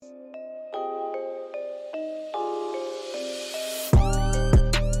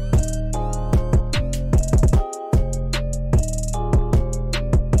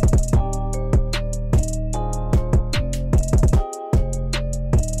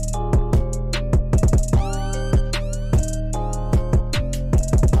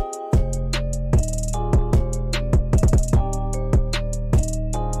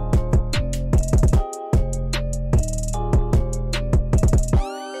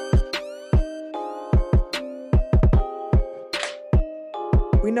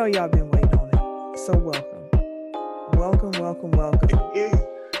We know y'all been waiting on it. So welcome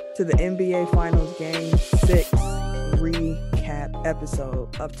to the NBA Finals Game 6 recap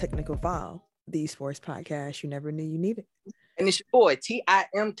episode of Technical File, the sports podcast you never knew you needed. And it's your boy,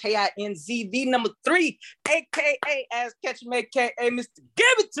 TIMKINZ, the number 3, a.k.a. As Catch Him, a.k.a. Mr. Give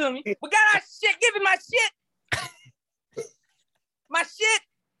It To Me. We got our shit. Give me my shit. My shit.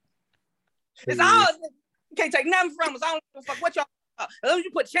 It's ours. You can't take nothing from us. I don't give a fuck what y'all about. As long as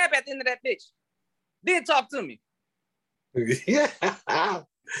you put champ at the end of that bitch. Then talk to me. Yeah. I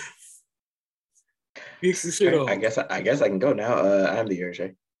guess I can go now. I'm the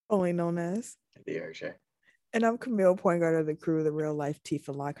Urshay. Only known as The Urshay. And I'm Camille, point guard of the crew, the real life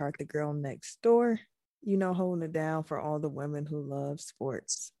Tifa Lockhart, the girl next door. You know, holding it down for all the women who love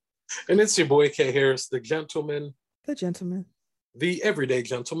sports. And it's your boy K Harris, the gentleman. The gentleman. The everyday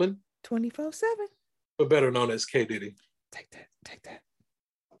gentleman. 24/7. But better known as K Diddy. Take that.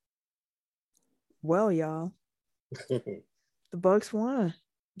 Well, y'all. The Bucks won.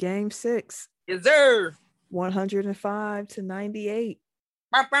 Game 6. Yes, sir. 105-98.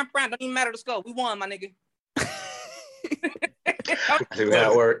 Don't even matter the score. We won, my nigga.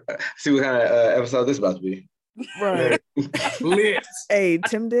 See what kind of episode this about to be. Right. Lit. Hey,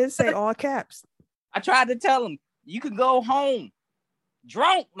 Tim did say all caps. I tried to tell him, you could go home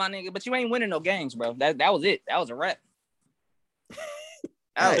drunk, my nigga, but you ain't winning no games, bro. That was it. That was a wrap.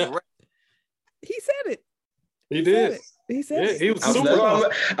 That was a wrap. He said it. He did. He said it. He was I'm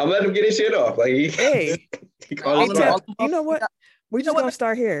letting him get his shit off. Like hey, Tim, you know what? We're just gonna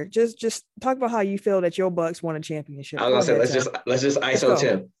start here. Just talk about how you feel that your Bucks won a championship. I was gonna say let's just ISO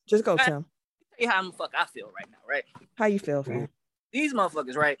Tim. Just go, Tim. Tell you how the fuck I feel right now, right? How you feel, fam? These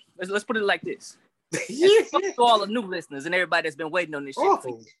motherfuckers, right? Let's put it like this. Fuck to all the new listeners and everybody that's been waiting on this shit.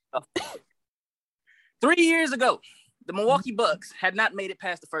 3 years ago, the Milwaukee Bucks had not made it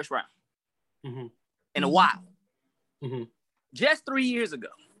past the first round in a while. Mm-hmm. Just 3 years ago.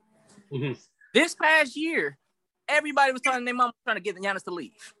 Mm-hmm. This past year, everybody was telling their mom trying to get Giannis to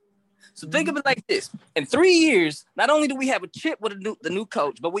leave. So think of it like this. In 3 years, not only do we have a chip with the new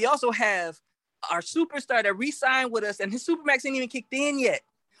coach, but we also have our superstar that re-signed with us, and his Supermax ain't even kicked in yet.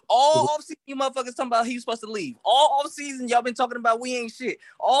 All offseason, you motherfuckers talking about he was supposed to leave. All offseason, y'all been talking about we ain't shit.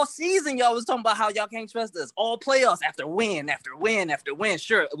 All season, y'all was talking about how y'all can't trust us. All playoffs after win, after win, after win.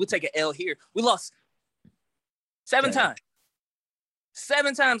 Sure, we'll take an L here. We lost 7 times.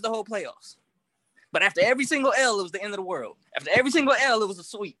 7 times the whole playoffs. But after every single L, it was the end of the world. After every single L, it was a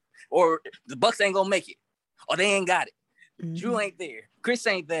sweep. Or the Bucks ain't gonna make it. Or they ain't got it. Drew ain't there. Chris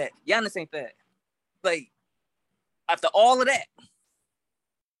ain't that. Giannis ain't that. Like, after all of that,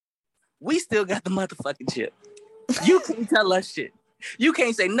 we still got the motherfucking chip. You can't tell us shit. You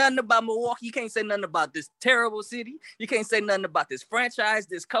can't say nothing about Milwaukee. You can't say nothing about this terrible city. You can't say nothing about this franchise,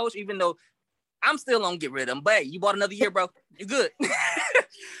 this coach, even though I'm still gonna get rid of him. But hey, you bought another year, bro. You good.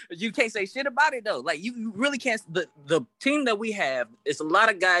 You can't say shit about it, though. Like, you really can't. The team that we have, it's a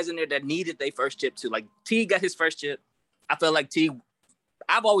lot of guys in there that needed their first chip, too. Like, T got his first chip. I felt like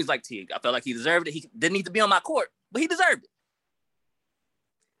I've always liked T. I felt like he deserved it. He didn't need to be on my court, but he deserved it.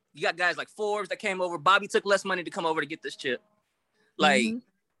 You got guys like Forbes that came over. Bobby took less money to come over to get this chip. Like,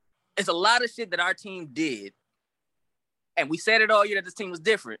 it's a lot of shit that our team did. And we said it all year that this team was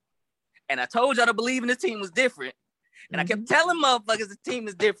different. And I told y'all to believe in this team was different. And I kept telling motherfuckers the team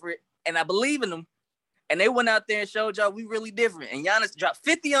is different. And I believe in them. And they went out there and showed y'all we really different. And Giannis dropped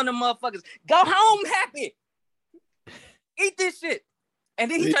 50 on them motherfuckers. Go home happy. Eat this shit. And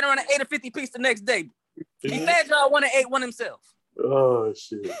then he turned around and ate a 50-piece the next day. He fed y'all one and ate one himself. Oh,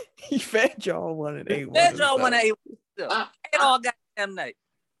 shit. He fed y'all one and ate one. Fed y'all one and ate one himself. Ate all goddamn night.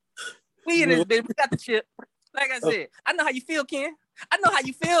 We in this bitch. We got the chip. Like I said, I know how you feel, Ken. I know how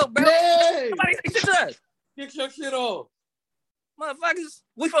you feel, bro. Hey! Somebody say shit to us. Get your shit off. Motherfuckers,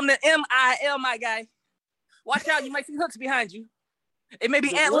 we from the MIL, my guy. Watch out, you might see hooks behind you. It may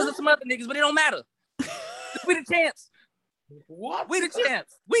be antlers of some other niggas, but it don't matter. We the champs. What? We the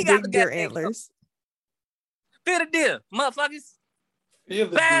champs. We got Big the deer antlers. Feel the deal, motherfuckers. Feel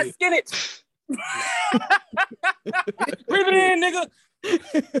the Bask in it. Breathe it in, nigga.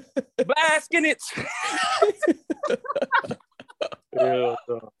 Bask in it. Yeah,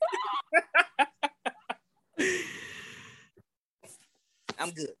 no.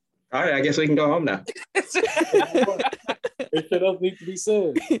 I'm good. All right, I guess we can go home now. If shit else needs to be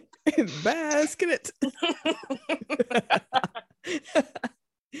said. Bask in it.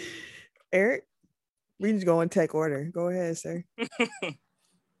 Eric, we just go in tech order. Go ahead, sir.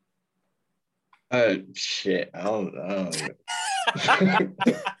 Shit. I don't know.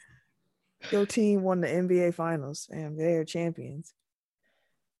 Your team won the NBA Finals, and they're champions.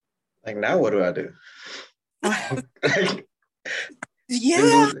 Like now, what do I do? Like,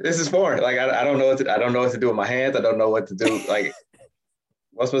 Yeah. this is foreign. Like I don't know what to do with my hands. I don't know what to do. Like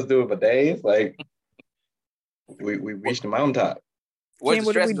what's supposed to do with my days? Like we reached the mountaintop. Ken,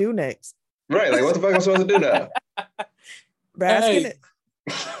 what do we do next? Right. Like what the fuck am I supposed to do now? Bask in it.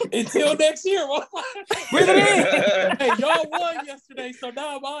 Until next year. Bring it in. Hey, y'all won yesterday, so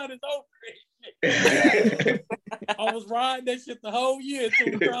now mine is over. I was riding that shit the whole year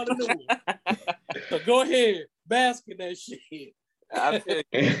until we found a new one. So go ahead, bask in that shit.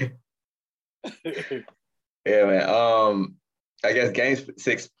 Yeah, man. I guess game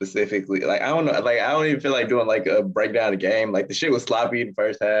 6 specifically, like I don't know, like I don't even feel like doing like a breakdown of the game. Like the shit was sloppy in the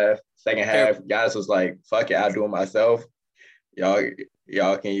first half. Second half, Giannis was like, "Fuck it, I'll do it myself."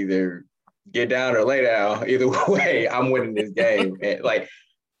 Y'all can either get down or lay down. Either way, I'm winning this game. And like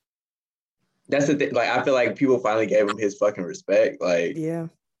that's the thing. Like I feel like people finally gave him his fucking respect. Like yeah.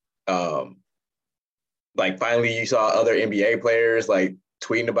 Like finally you saw other NBA players like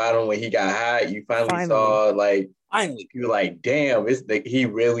tweeting about him when he got hot. You finally saw like you're like, damn, it's like he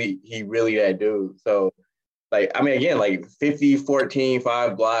really that dude. So like I mean again, like 50, 14,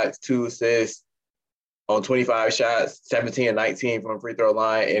 5 blocks, 2 assists on 25 shots, 17 and 19 from free throw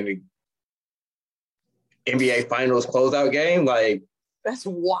line in the NBA Finals closeout game. Like that's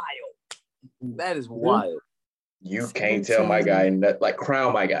wild. That is wild. You can't tell my guy, like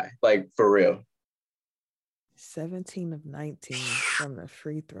crown my guy, like for real. 17 of 19 from the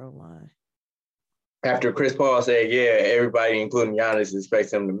free throw line. After Chris Paul said, yeah, everybody, including Giannis,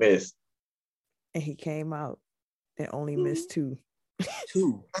 expects him to miss. And he came out and only missed 2.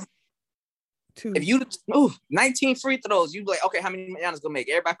 2. If you 19 free throws, you be like, okay, how many Giannis gonna make?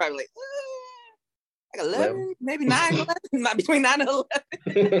 Everybody probably like 11, maybe 9, 11, not between 9 and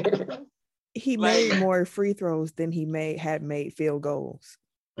 11. He made more free throws than he had made field goals.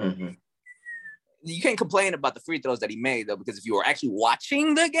 Mm-hmm. You can't complain about the free throws that he made though, because if you were actually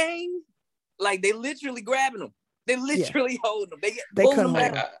watching the game, like they literally grabbing him, they literally holding him. They couldn't hold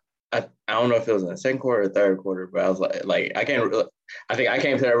him. I don't know if it was in the second quarter or third quarter, but I was like I think I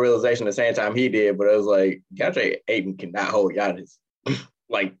came to that realization the same time he did, but it was like DeAndre Ayton cannot hold Giannis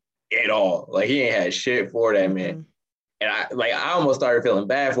like at all. Like he ain't had shit for that man. And I almost started feeling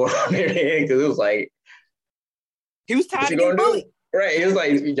bad for him because it was like he was tired of getting bullied. Right. It was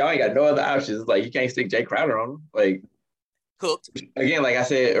like y'all ain't got no other options. Like you can't stick Jay Crowder on him. Like cooked. Again, like I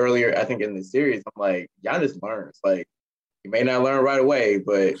said earlier, I think in the series, I'm like, Giannis learns. Like he may not learn right away,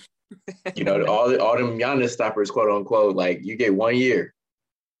 but you know, all them Giannis stoppers, quote unquote, like you get 1 year.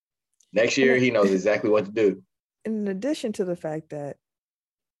 Next year, he knows exactly what to do. In addition to the fact that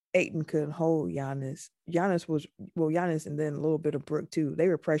Ayton couldn't hold Giannis and then a little bit of Brook too. They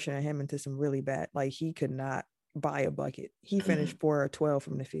were pressuring him into some really bad, like he could not buy a bucket. He finished 4 or 12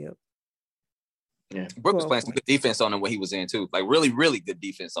 from the field. Yeah. Brook was playing some good defense on him when he was in too. Like really, really good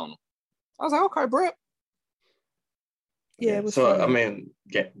defense on him. I was like, okay, Brook. Yeah, it was so fun. I mean,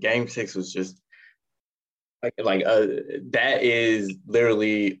 game 6 was just like that is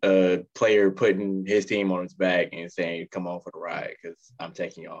literally a player putting his team on his back and saying, "Come on for the ride, because I'm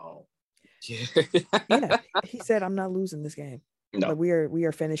taking y'all home." Yeah, he said, "I'm not losing this game. No, but we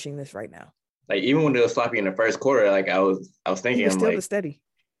are finishing this right now." Like even when it was sloppy in the first quarter, like I was thinking, he was still like, steady.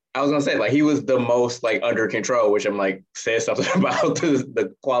 I was gonna say like he was the most like under control, which I'm like says something about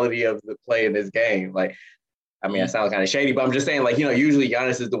the quality of the play in this game. Like, I mean, I sound kind of shady, but I'm just saying like usually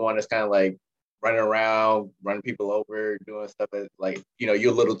Giannis is the one that's kind of like running around, running people over, doing stuff that like you're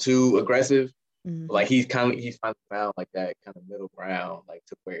a little too aggressive. Mm-hmm. Like he's finally found like that kind of middle ground, like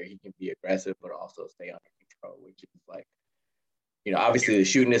to where he can be aggressive but also stay under control, which is like, obviously the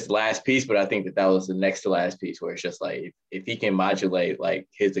shooting is the last piece, but I think that was the next to last piece where it's just like if he can modulate like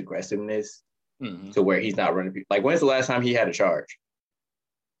his aggressiveness to where he's not running people. Like when's the last time he had a charge?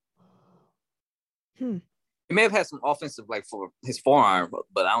 He may have had some offensive like for his forearm,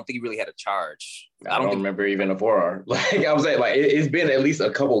 but I don't think he really had a charge. I don't remember even a forearm. Like I was saying, like it's been at least a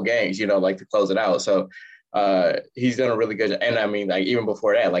couple games, like to close it out. So he's done a really good job. And I mean, like even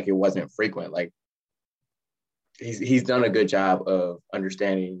before that, like it wasn't frequent. Like he's done a good job of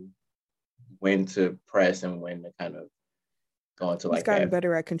understanding when to press and when to kind of go into like gotten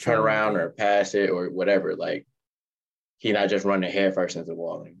better at control, turn around or pass it or whatever. Like he's not just running head first into the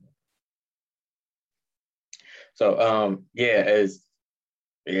wall anymore. So that's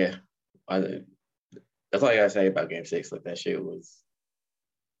all I gotta say about game 6. Like that shit was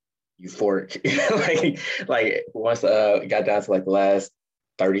euphoric. like once got down to like the last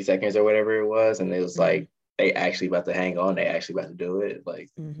 30 seconds or whatever it was, and it was like they actually about to hang on, they actually about to do it. Like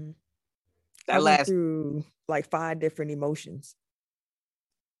that last through like 5 different emotions.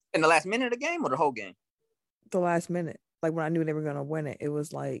 In the last minute of the game or the whole game? The last minute. Like when I knew they were gonna win it, it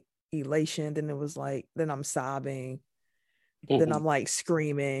was like elation. Then it was like, then I'm sobbing. Then I'm like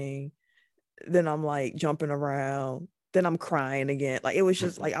screaming. Then I'm like jumping around. Then I'm crying again. Like it was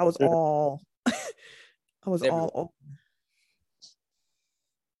just like I was all over.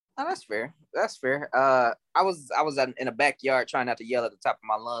 Oh, that's fair. That's fair. I was in a backyard trying not to yell at the top of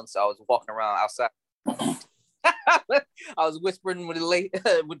my lungs, so I was walking around outside. I was whispering with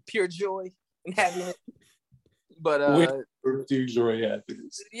with pure joy and happiness. But with pure joy and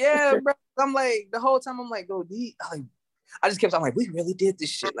happiness. Yeah, bro. I'm like the whole time I'm like, I just kept. I'm like, we really did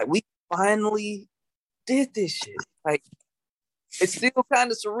this shit. Like we finally did this shit. Like it's still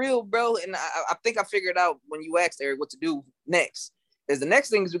kind of surreal, bro. And I think I figured out when you asked Eric what to do next. Is the next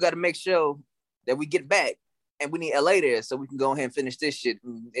thing is we got to make sure that we get back, and we need LA there so we can go ahead and finish this shit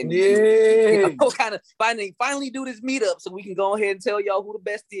and kind of finally do this meetup so we can go ahead and tell y'all who the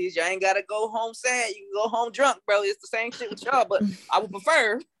best is. Y'all ain't gotta go home sad. You can go home drunk, bro. It's the same shit with y'all, but I would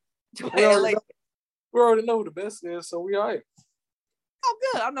prefer to LA. We already know who the best is, so we all right. Oh,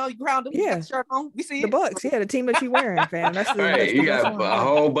 good. I know you grounded. Yeah. You got the shirt on. We see the Bucks. Yeah, the team that you wearing, fam. That's the, right. that's the You got a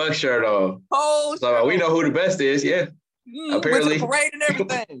whole Bucks shirt on. So we know who the best is. Yeah. Apparently, went to the parade and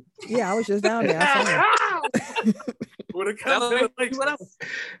everything. Yeah, I was just down there. With a couple no,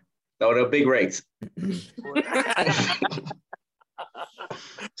 the big rakes.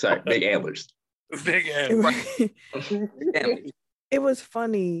 Sorry, big antlers. Big antlers. It was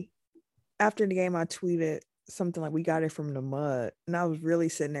funny. After the game, I tweeted something like, "We got it from the mud," and I was really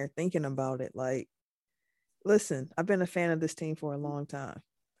sitting there thinking about it. Like, listen, I've been a fan of this team for a long time.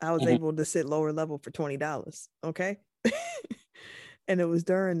 I was able to sit lower level for $20. Okay. And it was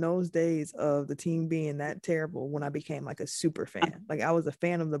during those days of the team being that terrible when I became like a super fan. Like I was a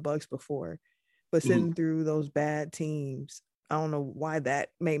fan of the Bucks before, but sitting through those bad teams, I don't know why that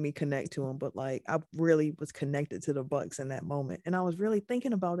made me connect to them, but like I really was connected to the Bucks in that moment. And I was really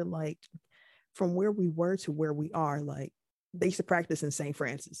thinking about it, like from where we were to where we are. Like they used to practice in St.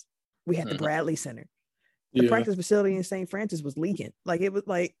 Francis. We had the Bradley Center. The practice facility in St. Francis was leaking. Like it was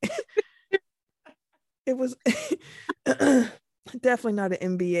like it was definitely not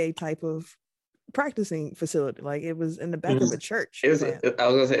an NBA type of practicing facility. Like it was in the back of a church. I was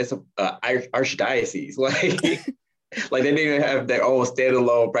gonna say it's a archdiocese. Like they didn't even have their own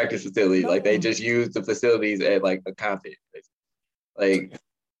standalone practice facility. No. Like they just used the facilities at like a convent. Like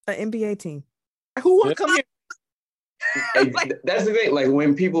an NBA team. Who want to come here? That's the thing. Like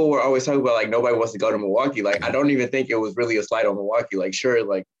when people were always talking about like nobody wants to go to Milwaukee. Like I don't even think it was really a slight on Milwaukee. Like sure,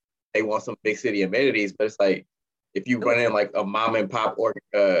 like they want some big city amenities, but it's like if you run in like a mom and pop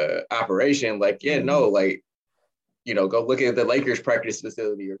operation, like no, like go look at the Lakers practice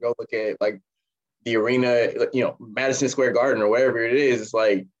facility or go look at like the arena, Madison Square Garden or wherever it is. It's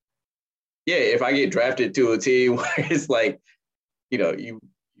like, if I get drafted to a team where it's like, you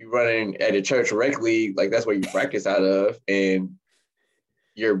running at a church rec league, like that's where you practice out of, and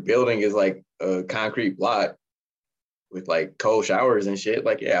your building is like a concrete block with like cold showers and shit.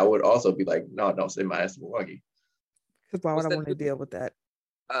 Like, I would also be like, no, don't send my ass to Milwaukee. Because why would I want to deal with that?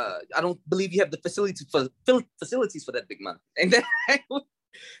 I don't believe you have the facilities for that big money. And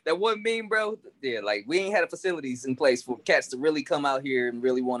that one meme, bro. Yeah, like we ain't had the facilities in place for cats to really come out here and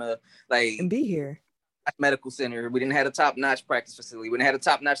really want to like and be here. Medical center. We didn't have a top-notch practice facility. We didn't have a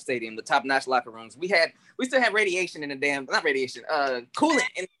top-notch stadium, the top-notch locker rooms. We still have radiation in the coolant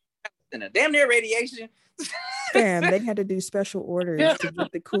in the center. Damn near radiation. Damn, they had to do special orders to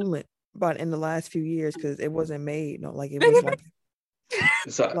get the coolant, but in the last few years because it wasn't made. No, like it was like.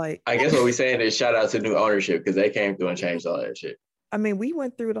 So like, I guess what we're saying is shout out to new ownership because they came through and changed all that shit. I mean, we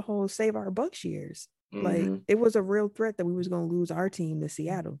went through the whole Save Our Bucks years. Mm-hmm. Like it was a real threat that we was going to lose our team to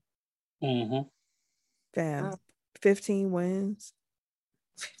Seattle. Mm-hmm. Fam, 15 wins.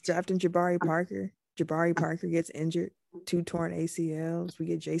 Drafting Jabari Parker. Jabari Parker gets injured. 2 torn ACLs. We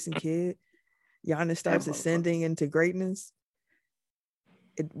get Jason Kidd. Giannis starts ascending into greatness.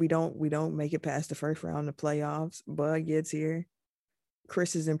 We don't make it past the first round of playoffs. Bud gets here.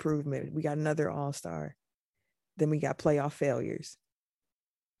 Chris's improvement. We got another all-star. Then we got playoff failures.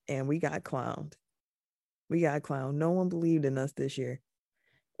 And we got clowned. No one believed in us this year.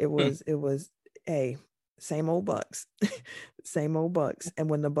 It was, hey, same old Bucks. Same old Bucks. And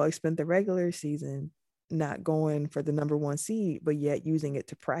when the Bucks spent the regular season not going for the number 1 seed, but yet using it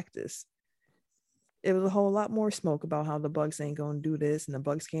to practice, it was a whole lot more smoke about how the Bucks ain't going to do this and the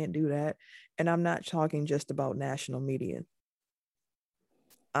Bucks can't do that. And I'm not talking just about national media.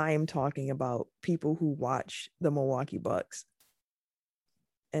 I am talking about people who watch the Milwaukee Bucks.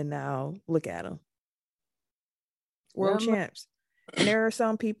 And now look at them. World champs. And there are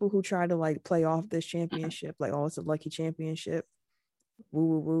some people who try to like play off this championship, like, oh, it's a lucky championship. Woo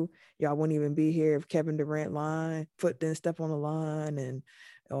woo woo. Y'all wouldn't even be here if Kevin Durant foot didn't step on the line, and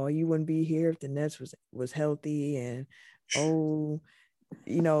oh, you wouldn't be here if the Nets was healthy, and oh,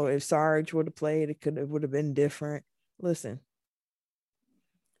 if Sarge would have played, it would have been different. Listen,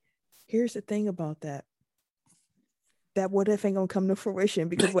 here's the thing about that. That what if ain't gonna come to fruition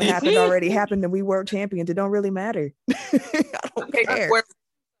because what happened already happened and we were champions. It don't really matter. I don't care.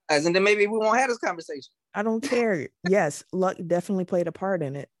 And then maybe we won't have this conversation. I don't care. Yes, luck definitely played a part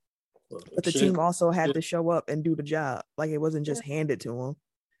in it. But the team also had to show up and do the job. Like it wasn't just handed to them.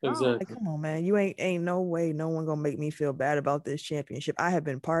 Exactly. Like, come on, man. You ain't no way no one gonna make me feel bad about this championship. I have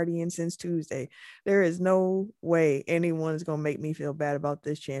been partying since Tuesday. There is no way anyone's gonna make me feel bad about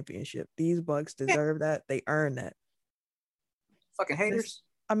this championship. These Bucks deserve that. They earned that. Fucking haters.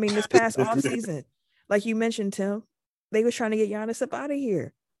 This past offseason, like you mentioned, Tim, they was trying to get Giannis up out of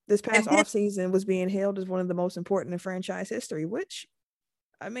here. This past offseason was being hailed as one of the most important in franchise history, which,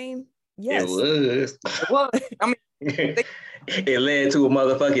 yes. It was. Well, it led to a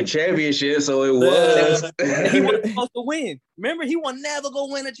motherfucking championship, so it was. He was supposed to win. Remember, he will never go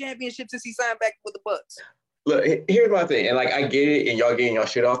win a championship since he signed back with the Bucks. Look, here's my thing, and like I get it, and y'all getting your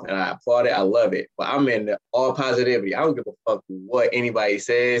shit off, and I applaud it. I love it, but I'm in all positivity. I don't give a fuck what anybody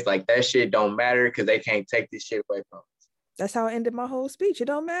says. Like that shit don't matter because they can't take this shit away from us. That's how I ended my whole speech. It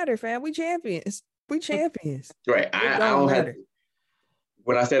don't matter, fam. We champions. We champions. Right. I don't have to.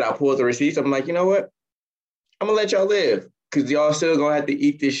 When I said I pulled the receipts, I'm like, you know what? I'm gonna let y'all live because y'all still gonna have to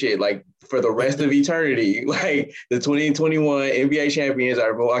eat this shit like for the rest of eternity. Like the 2021 NBA champions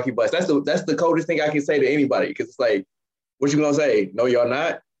are Milwaukee Bucks. That's the coldest thing I can say to anybody because it's like, what you gonna say? No, y'all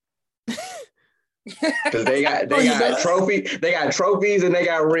not. Because they got trophies and they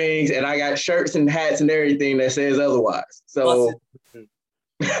got rings and I got shirts and hats and everything that says otherwise. So,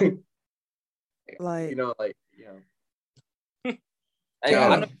 like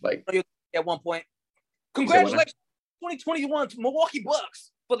at one point. Congratulations, 2021 to Milwaukee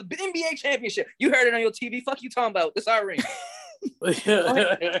Bucks for the NBA championship. You heard it on your TV. Fuck you talking about. It's our ring.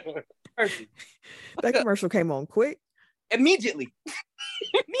 That commercial came on quick. Immediately.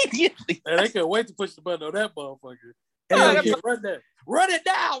 And they couldn't wait to push the button on that motherfucker. Run it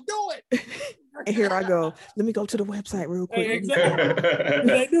down. Do it. And here I go. Let me go to the website real quick. Hey, exactly.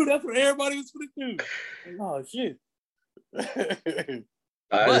 They knew that's what everybody was going to do. Oh, shit.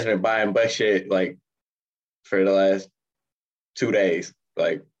 I just been buying Buck shit like for the last 2 days.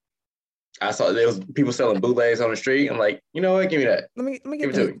 Like I saw there was people selling bootlegs on the street. I'm like, you know what? Give me that. Let me give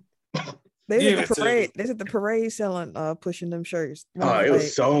it to me. They at the parade. They at the parade selling, pushing them shirts. It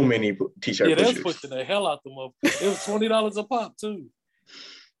was so many t-shirt. Yeah, they was pushing the hell out them up. It was $20 a pop too.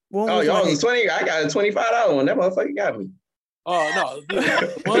 Y'all was 20. I got a $25 one. That motherfucker got me. Oh no,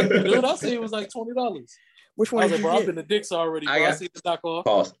 dude! I see it was like $20. Which one? I was like, bro, I've been to Dick's already. Bro. I see the stock off.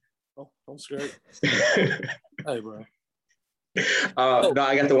 Pause. Oh, I'm straight. Hey, bro. No,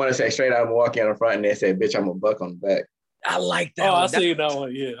 I got the one that said straight out of Milwaukee on the front, and they said, "Bitch, I'm a Buck" on the back. I like that. Oh, I see that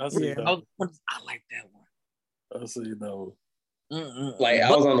one. Yeah, I see that one. I like that one. I see that one. Like I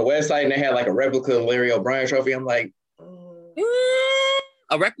was on the website and they had like a replica of Larry O'Brien trophy. I'm like,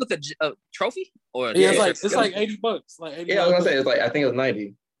 a replica trophy, or yeah, it's like $80. Like $80. Yeah, I was gonna say it's like I think it was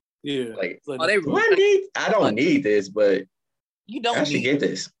 90. Yeah, like they really need. I don't need this, but you don't. I should get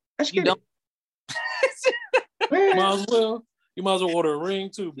this. I should get it. Might as well. You might as well order a ring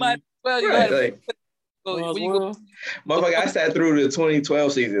too. Well, you right, motherfucker, I sat through the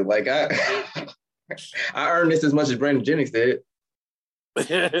 2012 season. Like I earned this as much as Brandon Jennings did. I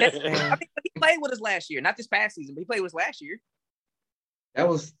think he played with us last year, not this past season, but he played with us last year. That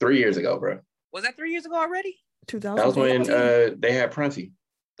was 3 years ago, bro. Was that 3 years ago already? 2000. That was when they had Prunty.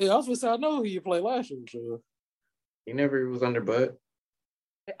 Yeah, I was gonna say I know who you played last year. So. He never was under Bud.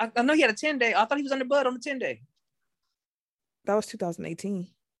 I know he had a 10-day. I thought he was under Bud on the 10-day. That was 2018.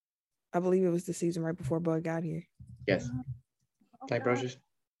 I believe it was the season right before Bud got here. Yes. Like brochures.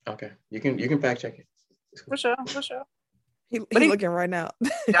 Okay. You can fact check it. For sure. He's looking right now.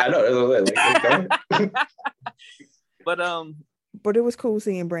 I know. But it was cool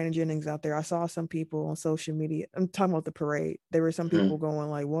seeing Brandon Jennings out there. I saw some people on social media. I'm talking about the parade. There were some people going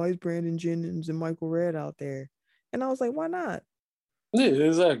like, "Why is Brandon Jennings and Michael Redd out there?" And I was like, "Why not?" Yeah,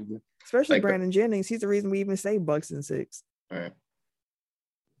 exactly. Especially like Brandon Jennings. He's the reason we even say Bucks and 6. Right.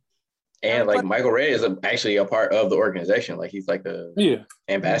 And like Michael Redd is actually a part of the organization. Like he's like the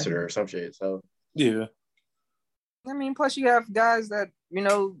ambassador or some shit. So yeah. I mean, plus you have guys that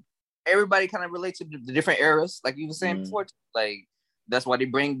everybody kind of relates to the different eras, like you were saying before. Like That's why they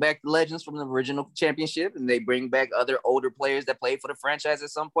bring back the legends from the original championship, and they bring back other older players that played for the franchise at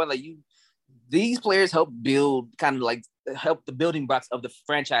some point. Like these players help build help the building blocks of the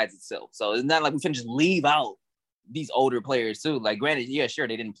franchise itself. So it's not like we can just leave out these older players too. Like granted, yeah, sure,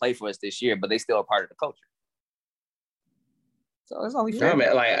 they didn't play for us this year, but they still are part of the culture. So it's only fair. Yeah,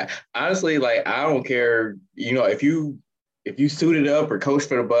 man, like honestly, like I don't care, if you suited up or coached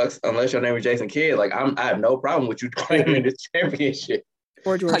for the Bucks, unless your name is Jason Kidd, like I have no problem with you claiming the championship.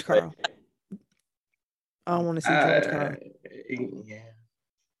 Or George Karl. I don't want to see George Karl. Yeah.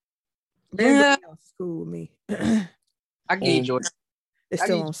 Everybody else is cool with me. I get George. It's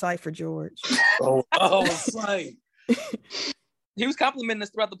still on site for George. Oh, site. He was complimenting us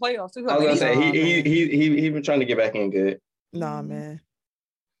throughout the playoffs too. I was gonna say he been trying to get back in good. Nah, man.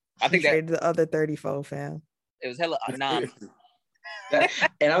 I think that the other 34, fam. It was hella nah.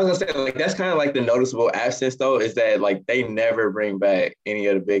 And I was gonna say, like, that's kind of like the noticeable absence though, is that like they never bring back any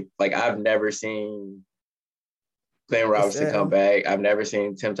of the big, like I've never seen Glenn Robinson come back. I've never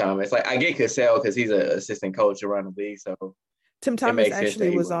seen Tim Thomas. Like I get Cassell because he's an assistant coach around the league. So Tim Thomas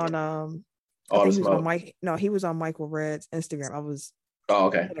actually was on All the Smoke. He was on Michael Redd's Instagram. Oh,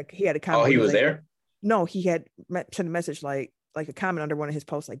 okay. He had a comment. Oh, he was there? No, he had sent a message like a comment under one of his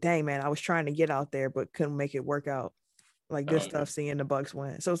posts, like, dang man, I was trying to get out there but couldn't make it work out. Like this stuff, seeing the Bucks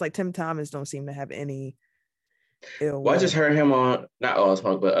win. So it's like Tim Thomas don't seem to have any ill will. I just heard him on not All the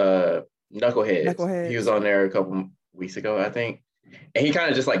Smoke, but Knuckleheads. He was on there a couple weeks ago, I think. And he kind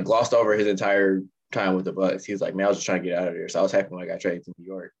of just like glossed over his entire time with the Bucks. He was like, man, I was just trying to get out of there. So I was happy when I got traded to New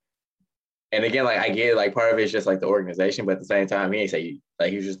York. And again, like I get it, like part of it is just like the organization, but at the same time, he ain't say like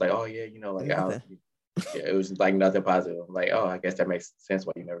he was just like, oh yeah, it was like nothing positive. I'm like, oh, I guess that makes sense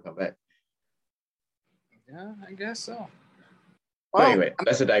why you never come back. Yeah, I guess so. Well, anyway,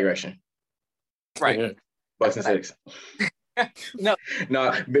 that's a digression. Right. Bucks and 6. No,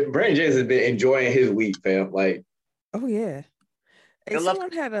 Brandon Jennings has been enjoying his week, fam. Like, oh yeah. Hey,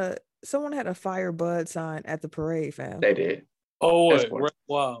 someone had a Fire Bud sign at the parade, fam. They did. Oh,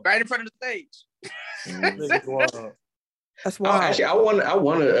 wow! Right in front of the stage. That's wild. Actually, I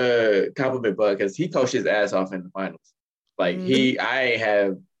want to compliment Bud because he coached his ass off in the finals. Like I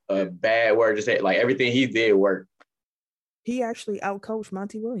have a bad word to say. Like everything he did worked. He actually outcoached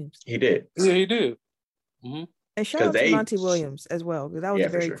Monty Williams. He did. Yeah, he did. Mm-hmm. And shout out to Monty Williams as well, because that was a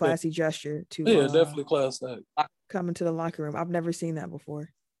very classy gesture to definitely class act. Come into the locker room. I've never seen that before.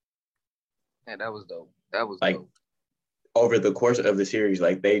 Yeah, that was dope. That was like dope. Over the course of the series,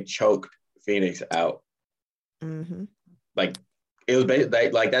 like they choked Phoenix out. Mm-hmm. Like it was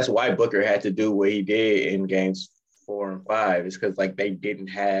like that's why Booker had to do what he did in games 4 and 5, is because like they didn't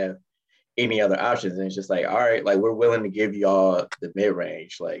have any other options, and it's just like, all right, like we're willing to give y'all the mid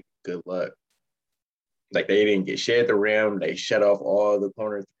range. Like good luck. Like they didn't get shit at the rim. They shut off all the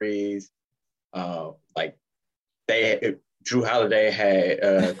corner threes. Like Drew Holiday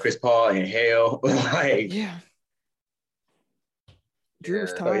had Chris Paul and Hale. Like yeah.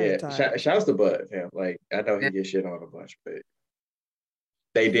 Drew's tired. Shouts to Bud, fam. Like I know he gets shit on a bunch, but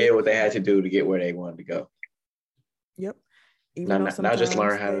they did what they had to do to get where they wanted to go. Yep. Now just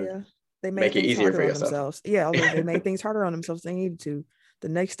learn how to make it easier for yourself. Themselves. Yeah, they made things harder on themselves. They needed to. The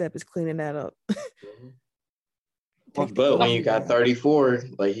next step is cleaning that up. But when you got 34,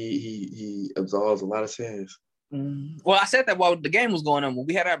 like he absolves a lot of sins. Well, I said that while the game was going on. When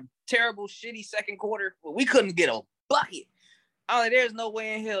we had our terrible, shitty second quarter, we couldn't get a bucket. There's no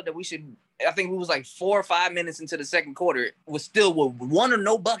way in hell that we should. I think we was like 4 or 5 minutes into the second quarter, was still with one or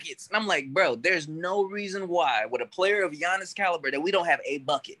no buckets. And I'm like, bro, there's no reason why with a player of Giannis caliber that we don't have a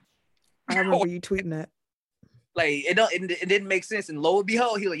bucket. I remember you tweeting that. Like it didn't make sense. And lo and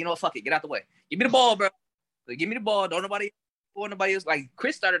behold, he like, you know what, fuck it, get out the way. Give me the ball, bro. Like, give me the ball. Don't nobody else. Like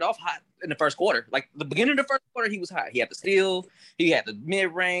Chris started off hot in the first quarter. Like the beginning of the first quarter, he was hot. He had the steal. He had the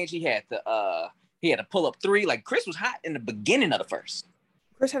mid range. He had the pull up 3. Like Chris was hot in the beginning of the first.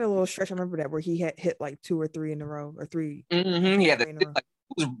 Chris had a little stretch. I remember that where he had hit like 2 or 3 in a row or 3. Mm-hmm. He had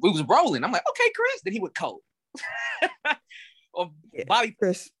we was rolling. I'm like, okay, Chris. Then he went cold. Bobby.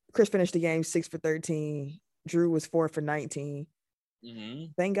 Chris finished the game 6 for 13. Drew was 4 for 19. Mm-hmm.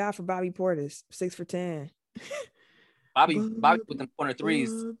 Thank God for Bobby Portis, 6 for 10. Bobby with the corner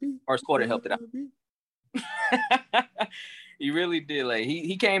threes. First quarter helped it out. He really did. Like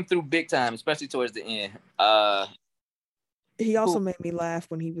he came through big time, especially towards the end. He also made me laugh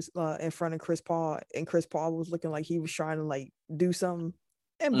when he was in front of Chris Paul, and Chris Paul was looking like he was trying to like do something,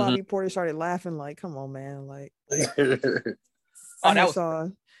 and Bobby Portis started laughing like, "Come on, man!" Like,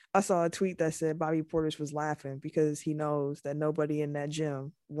 I saw a tweet that said Bobby Portis was laughing because he knows that nobody in that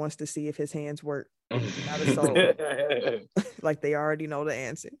gym wants to see if his hands work. Not a soul. Like they already know the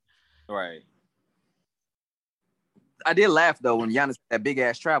answer. Right. I did laugh though when Giannis had that big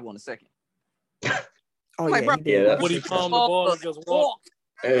ass travel in the second. Oh Like, yeah, bro, he did. When he palmed the ball and just walked.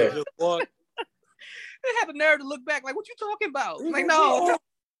 Yeah. Just walked. They had the nerve to look back like, what you talking about? Like, no.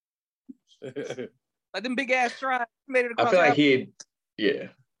 Like them big ass strides made it across. I feel like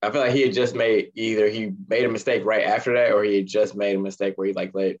I feel like he had just made he made a mistake right after that, or he had just made a mistake where he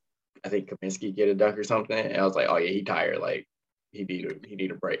like let I think Kaminsky get a dunk or something. And I was like, oh yeah, he tired. Like he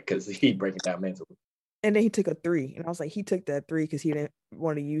need a break because he breaking down mentally. And then he took a 3, and I was like, he took that 3 because he didn't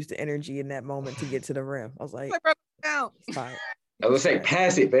want to use the energy in that moment to get to the rim. I was like, bro, down. he's tired. I was gonna say,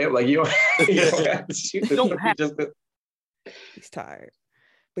 pass it, man. Like you don't have to shoot the Don't have- just He's tired.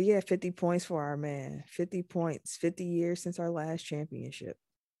 But yeah, 50 points for our man. 50 points, 50 years since our last championship.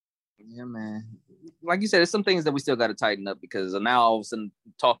 Yeah, man. Like you said, there's some things that we still got to tighten up because now all of a sudden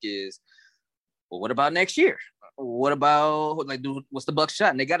talk is, well, what about next year? What about what's the Bucks shot?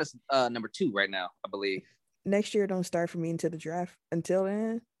 And they got us number 2 right now, I believe. Next year don't start for me until the draft. Until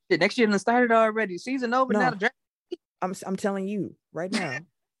then, Next year done started already. Season over now. The draft. I'm telling you right now,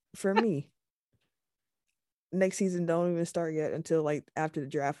 for me, next season don't even start yet until like after the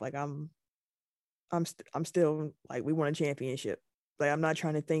draft. Like I'm still like we won a championship. Like I'm not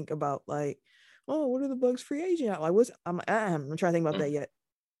trying to think about like, oh, what are the Bucks free agent? Like I'm trying to think about that yet.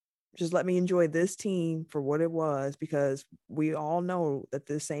 Just let me enjoy this team for what it was, because we all know that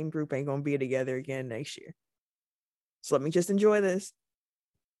this same group ain't gonna be together again next year. So let me just enjoy this.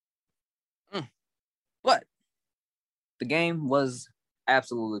 But the game was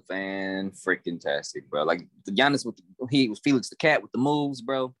absolutely fan-freaking-tastic, bro. Like the Giannis he was Felix the Cat with the moves,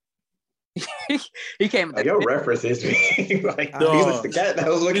 bro. He came. Your references, like Felix the Cat. That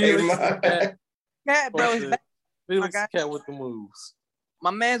was looking in my Cat, bro. Felix the Cat with the moves.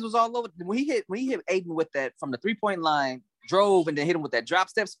 My man's was all over. When he hit Aiden with that from the 3-point line, drove and then hit him with that drop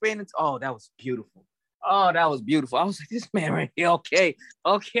step spin. Oh, that was beautiful. Oh, that was beautiful. I was like, this man right here.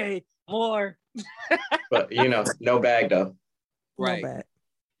 Okay, more. But no bag though. Right. No bad.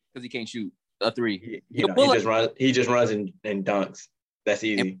 Because he can't shoot a 3. He just runs and dunks. That's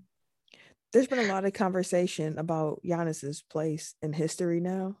easy. There's been a lot of conversation about Giannis's place in history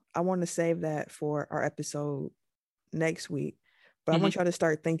now. I want to save that for our episode next week. But I want y'all to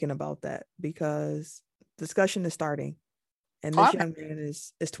start thinking about that, because discussion is starting. And this young man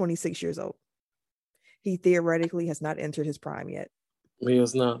is 26 years old. He theoretically has not entered his prime yet. He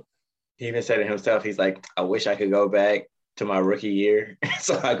is not. He even said it himself. He's like, I wish I could go back to my rookie year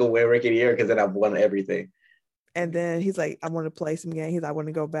so I could win rookie year, because then I've won everything. And then he's like, I want to play some game. He's like, I want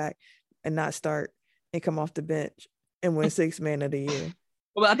to go back and not start and come off the bench and win 6th man of the year.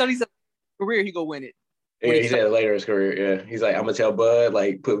 Well, I thought he said career he go win it. Yeah, he said later in his career. Yeah, he's like, I'm gonna tell Bud,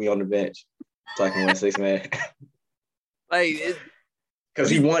 like, put me on the bench so I can win 6th man. Like, because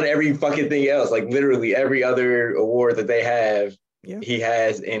he won every fucking thing else. Like literally every other award that they have, he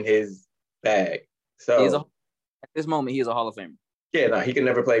has in his bag. So at this moment, he is a Hall of Famer. Yeah, no, he can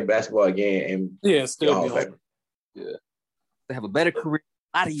never play basketball again. And still Hall of Famer. Yeah, they have a better career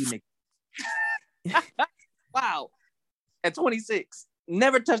out of you, nigga. Wow, at 26,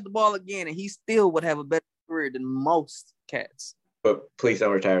 never touched the ball again, and he still would have a better career than most cats. But please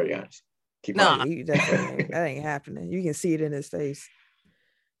don't retire, Giannis. That ain't happening. You can see it in his face.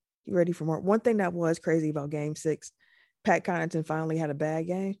 You ready for more? One thing that was crazy about Game 6, Pat Connaughton finally had a bad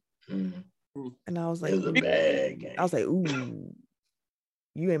game, and I was like, it was a bad game. I was like, ooh,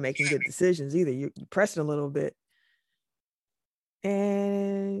 you ain't making good decisions either. You pressing a little bit,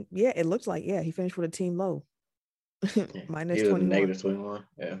 and it looks like he finished with a team low. Minus 21. Negative 21.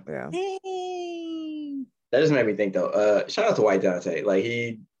 Yeah. Yeah. That just made me think though. Shout out to White Dante. Like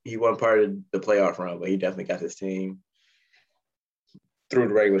he wasn't part of the playoff run, but he definitely got his team through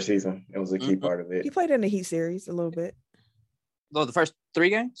the regular season. It was a key part of it. He played in the Heat series a little bit. Oh, the first 3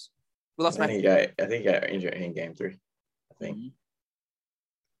 games? I think he got injured in Game 3. I think.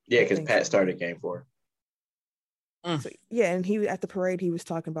 Yeah, because Pat started Game 4. So, and he at the parade, he was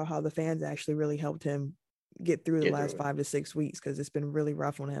talking about how the fans actually really helped him get through the last 5 to 6 weeks, because it's been really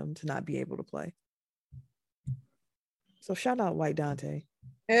rough on him to not be able to play. So shout out White Dante.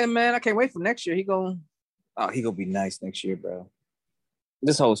 Yeah, man, I can't wait for next year. He gonna be nice next year, bro.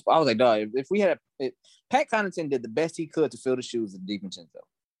 This whole spot, I was like, dog, if we had Pat Connaughton did the best he could to fill the shoes of DiVincenzo.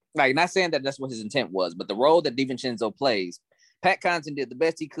 Like, not saying that that's what his intent was, but the role that DiVincenzo plays, Pat Connaughton did the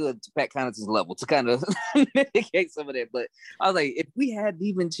best he could to Pat Connaughton's level to kind of mitigate some of that. But I was like, if we had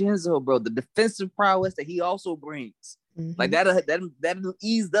DiVincenzo, bro, the defensive prowess that he also brings, Like that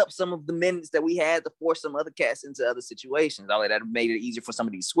eased up some of the minutes that we had to force some other cats into other situations. All that made it easier for some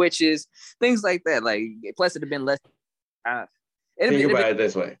of these switches, things like that. Like plus it'd have been less. Think about it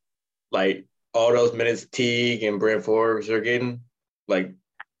this way: like all those minutes Teague and Brent Forbes are getting, like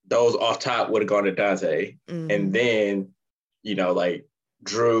those off top would have gone to Dante, and then like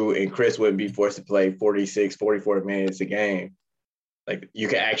Drew and Chris wouldn't be forced to play 46, 44 minutes a game. Like you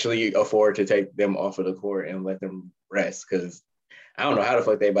can actually afford to take them off of the court and let them rest, because I don't know how the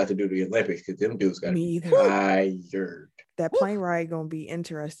fuck they about to do the Olympics, because them dudes got to be tired. That plane ride gonna be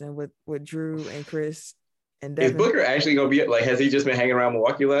interesting with Drew and Chris and Devin. Is Booker actually gonna be like? Has he just been hanging around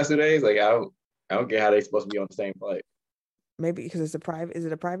Milwaukee the last 2 days? Like I don't get how they supposed to be on the same flight. Maybe because it's a private. Is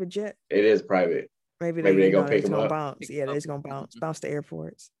it a private jet? It is private. Maybe they gonna pick him up. Bounce. Yeah, they're just gonna bounce to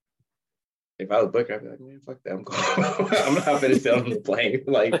airports. If I was Booker, I'd be like, man, fuck that. I'm not gonna sit on the plane,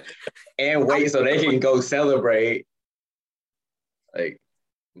 like, and wait so they can go celebrate. Like,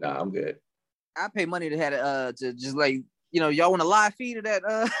 nah, I'm good. I pay money to have to just like y'all want a live feed of that.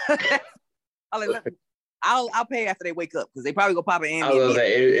 I'll pay after they wake up, because they probably go pop an. I was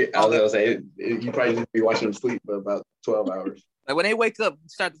gonna say you probably just be watching them sleep for about 12 hours. Like when they wake up,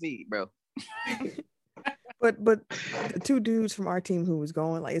 start the feed, bro. But the two dudes from our team who was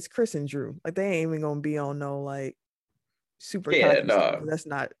going, like, it's Chris and Drew. Like they ain't even gonna be on no like super. Yeah, no. That's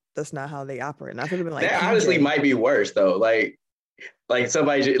not how they operate. And I think like that honestly might be worse though. Like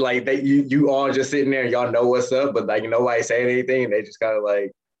somebody like that you all just sitting there and y'all know what's up, but like nobody saying anything. And they just kind of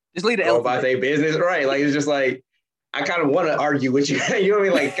like just leave the go about their business, right? Like it's just like I kind of want to argue with you. You know what I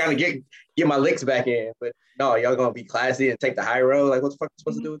mean? Like kind of get my licks back in, but no, y'all gonna be classy and take the high road. Like what the fuck are you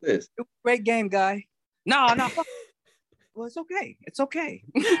supposed to do with this? Great game, guy. No. Well, it's okay. It's okay.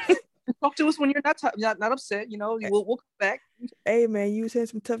 Talk to us when you're not upset. We'll come back. Hey man, you said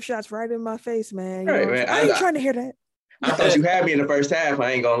some tough shots right in my face, man. Right, man. I ain't trying to hear that. I thought you had me in the first half.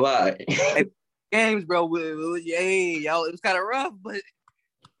 I ain't gonna lie. Games, bro. Hey, y'all, it was kind of rough, but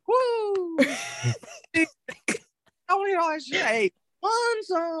woo. I don't hear all that shit. Hey, won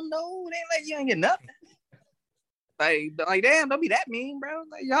some. No, they ain't like you ain't get nothing. Like damn, don't be that mean, bro.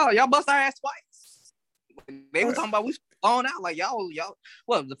 Like y'all bust our ass twice. They were talking about we blown out. Like y'all.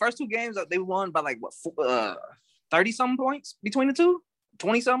 What the first two games they won by like what 30-something points between the two.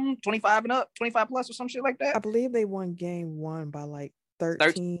 20-something, 25 and up, 25 plus or some shit like that. I believe they won game 1 by like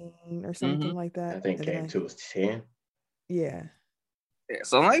 13 or something like that. I think game 2 was 10. Yeah.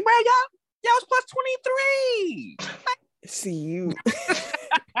 So I'm like, bro, y'all was plus 23. See you.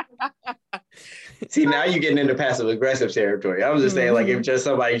 See, now you're getting into passive aggressive territory. I was just saying, like, if just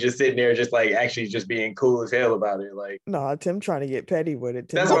somebody just sitting there, just like actually just being cool as hell about it, like. No, Tim trying to get petty with it.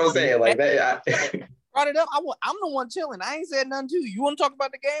 That's what I'm saying. Like that. Brought it up. I'm the one chilling. I ain't said nothing to you. You want to talk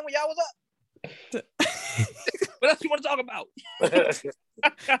about the game when y'all was up? What else you want to talk about?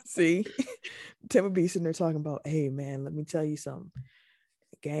 See, Tim would be sitting there talking about, hey man, let me tell you something.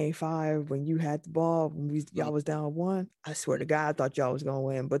 Game 5, when you had the ball, when y'all was down 1, I swear to God, I thought y'all was gonna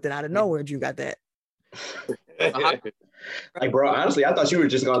win. But then out of nowhere, you got that. Like, bro, honestly, I thought you were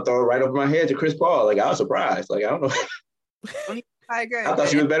just gonna throw it right over my head to Chris Paul. Like, I was surprised. Like, I don't know. I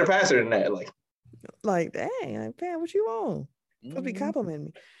thought you was a better passer than that. Like, dang, like, man, what you on? Supposed to be complimenting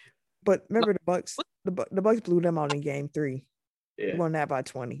me. But remember, the Bucks blew them out in game 3. Yeah. Won that by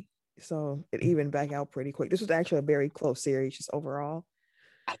 20. So it evened back out pretty quick. This was actually a very close series, just overall.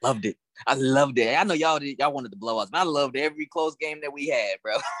 I loved it. I know y'all wanted to blow us, but I loved every close game that we had,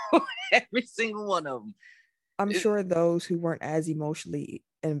 bro. Every single one of them. I'm sure those who weren't as emotionally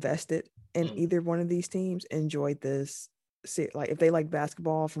invested in either one of these teams enjoyed this. Like if they like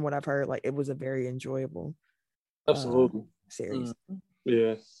basketball, from what I've heard, like it was a very enjoyable absolutely series.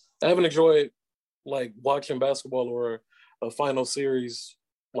 Yeah, I haven't enjoyed like watching basketball or a final series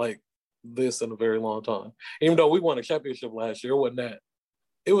like this in a very long time. Even though we won a championship last year, it wasn't that.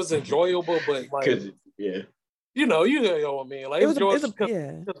 It was enjoyable, but like yeah, you know what I mean. Like it was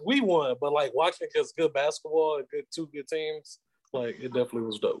because we won, but like watching because good basketball and two good teams, like it definitely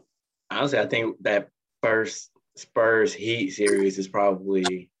was dope. Honestly, I think that first Spurs Heat series is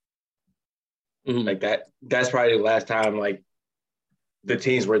probably like that. That's probably the last time like the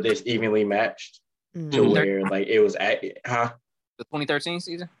teams were this evenly matched to where like it was at the 2013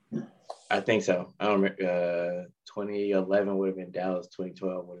 season. I think so. I don't remember. 2011 would have been Dallas.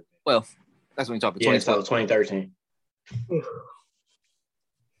 2012 would have been. Well, that's when you talk about 2012. So 2013.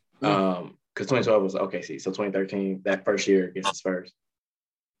 Because 2012 was OKC. So 2013, that first year against the Spurs.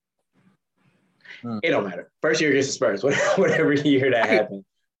 It don't matter. First year against the Spurs, whatever year that happened.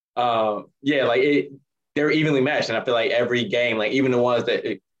 Yeah, like they were evenly matched, and I feel like every game, like even the ones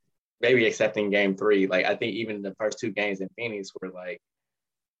that maybe excepting game 3. Like, I think even the first 2 games in Phoenix were like,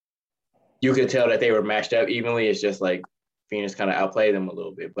 you could tell that they were matched up evenly. It's just like Phoenix kind of outplayed them a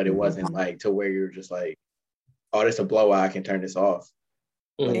little bit, but it wasn't like to where you're just like, oh, this is a blowout, I can turn this off.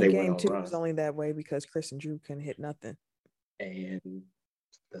 And game 2 was only that way because Chris and Drew couldn't hit nothing. And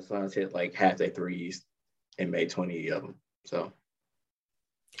the Suns hit like half their threes and made 20 of them. So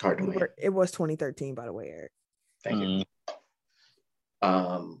hard to win. It was 2013, by the way, Eric. Thank you.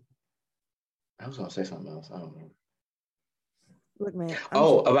 I was gonna say something else. I don't remember. Look, man.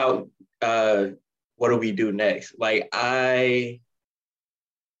 About what do we do next? Like I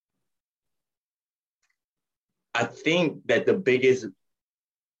think that the biggest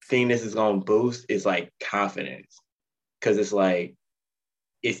thing this is gonna boost is like confidence, because it's like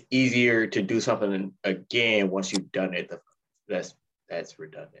it's easier to do something again once you've done it. That's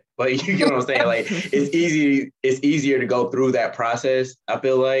redundant, but you get what I'm saying. Like it's easier to go through that process. I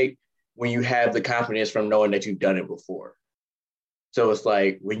feel like when you have the confidence from knowing that you've done it before. So it's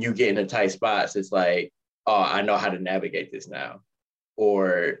like when you get into tight spots, it's like, oh, I know how to navigate this now,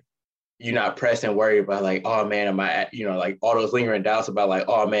 or you're not pressed and worried about like, oh man, am I, like all those lingering doubts about like,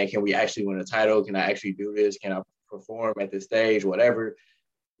 oh man, can we actually win a title? Can I actually do this? Can I perform at this stage? Whatever.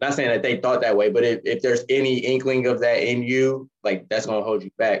 Not saying that they thought that way, but if there's any inkling of that in you, like that's going to hold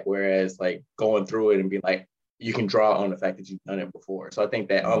you back. Whereas like going through it and be like, you can draw on the fact that you've done it before. So I think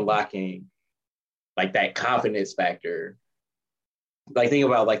that unlocking like that confidence factor, like think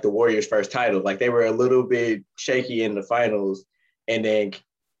about like the Warriors' first title, like they were a little bit shaky in the finals and then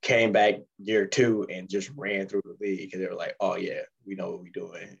came back year 2 and just ran through the league because they were like, oh yeah, we know what we're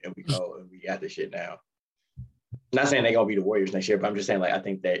doing and we go and we got this shit now. Not saying they're gonna be the Warriors next year, but I'm just saying like I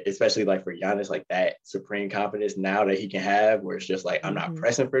think that especially like for Giannis, like that supreme confidence now that he can have, where it's just like I'm not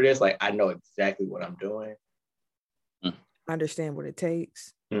pressing for this, like I know exactly what I'm doing. I understand what it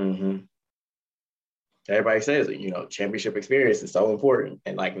takes. Everybody says it, championship experience is so important,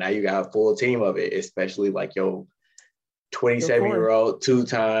 and like now you got a full team of it, especially like your 27-year-old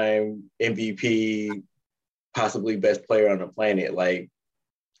 2-time MVP, possibly best player on the planet, like.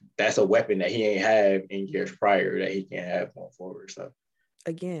 That's a weapon that he ain't have in years prior that he can't have going forward. So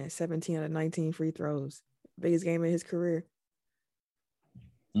again, 17 out of 19 free throws, biggest game in his career.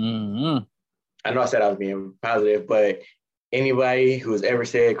 I know I said I was being positive, but anybody who's ever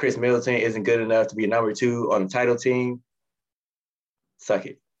said Chris Middleton isn't good enough to be number 2 on the title team, suck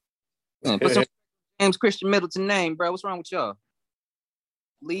it. Put some James Christian Middleton name, bro. What's wrong with y'all?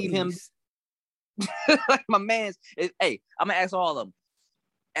 Leave him. Like my man's. Hey, I'm gonna ask all of them.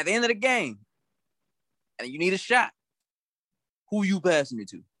 At the end of the game, and you need a shot, who you passing it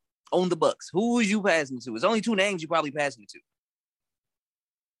to? On the Bucks, who is you passing it to? There's only 2 names you probably passing it to.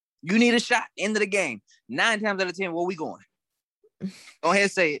 You need a shot, end of the game. 9 times out of 10, where we going? Go ahead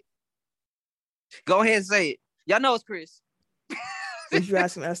and say it. Go ahead and say it. Y'all know it's Chris. Was you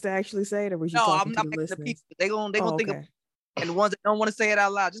asking us to actually say it, or was you talking to the listeners? The people. They gonna think of, and the ones that don't want to say it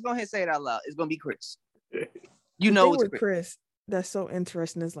out loud, just go ahead and say it out loud. It's gonna be Chris. You know it's Chris. That's so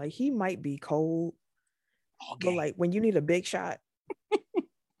interesting. It's like he might be cold, but like when you need a big shot,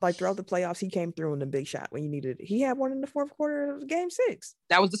 like throughout the playoffs, he came through in the big shot when you needed it. He had one in the 4th quarter of game 6.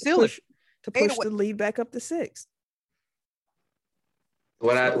 That was the sealer to push the lead back up to 6.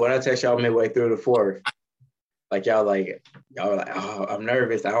 When I text y'all midway through the 4th, like y'all were like, oh, I'm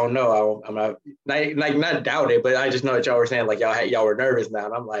nervous. I don't know. I'm not doubt it, but I just know that y'all were saying like y'all were nervous now,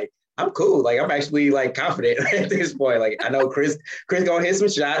 and I'm like. I'm cool. Like I'm actually like confident at this point. Like I know Chris gonna hit some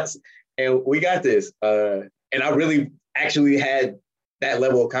shots, and we got this. And I really actually had that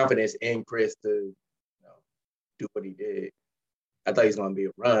level of confidence in Chris to do what he did. I thought he was gonna be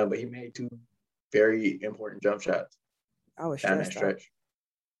a run, but he made 2 very important jump shots. I was stressed out.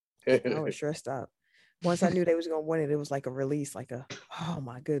 I was stressed out. Once I knew they was gonna win it, it was like a release, like oh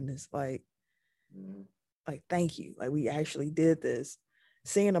my goodness, like thank you. Like we actually did this.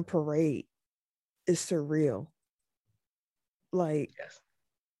 Seeing a parade is surreal. Like,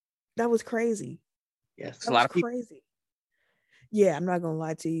 that was crazy. Yes, that was crazy. Yeah, I'm not gonna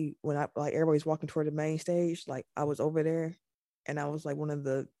lie to you. When everybody's walking toward the main stage, like I was over there, and I was like one of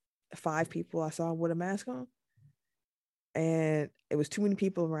the 5 people I saw with a mask on, and it was too many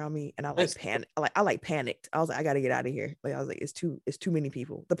people around me, and I panicked. I panicked. I was like, I gotta get out of here. Like I was like, it's too many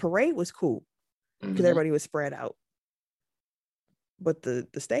people. The parade was cool because everybody was spread out. But the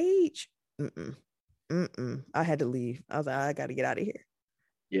stage, I had to leave. I was like, I got to get out of here.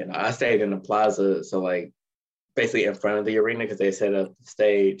 Yeah, no, I stayed in the plaza, so like basically in front of the arena because they set up the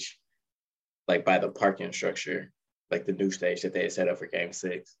stage like by the parking structure. like the new stage that they had set up for Game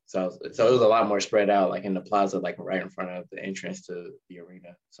 6. So it was a lot more spread out, like in the plaza, like right in front of the entrance to the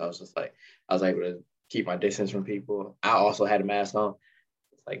arena. So I was just like, I was able to keep my distance from people. I also had a mask on.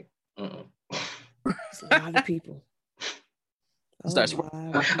 It's like, It's a lot of people.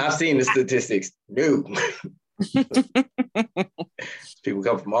 I've seen the statistics. No. People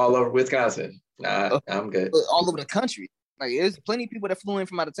come from all over Wisconsin. Nah, I'm good. All over the country. Like, there's plenty of people that flew in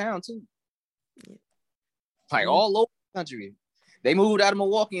from out of town too. Like all over the country. They moved out of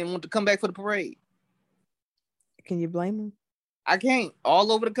Milwaukee and want to come back for the parade. Can you blame them? I can't.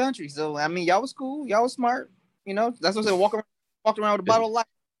 All over the country. So I mean, y'all was cool. Y'all was smart. You know, that's what I said. Walked around with a bottle of life.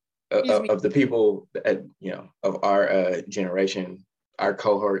 Of the people that, of our generation, our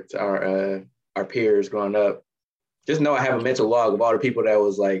cohorts, our peers growing up, just know I have a mental log of all the people that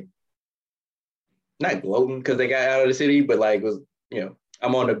was like not gloating because they got out of the city, but like was,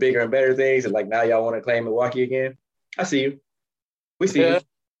 I'm on the bigger and better things, and like now y'all want to claim Milwaukee again. I see you. We see you.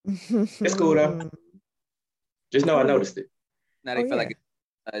 It's cool though. Just know I noticed it. Now they feel like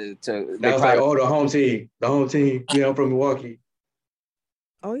now it's like, the home team. I'm from Milwaukee.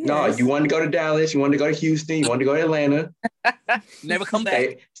 Oh yeah. No, you wanted to go to Dallas, you wanted to go to Houston, you wanted to go to Atlanta. Never come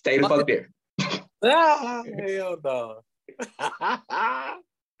back. Stay the fuck there. Hell no.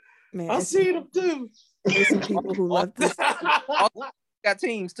 Man, I see them too. There's some people who love this. Got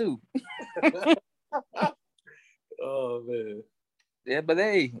teams too. Oh man. Yeah, but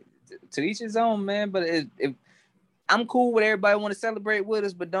hey, to each his own, man. But if I'm cool with everybody want to celebrate with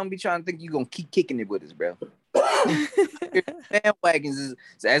us, but don't be trying to think you're gonna keep kicking it with us, bro. Bandwagons is,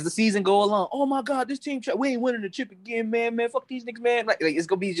 as the season go along. Oh my God, this team we ain't winning the chip again, man. Fuck these niggas, man. Like it's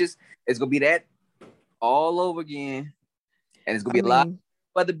gonna be that all over again, and it's gonna be a lot of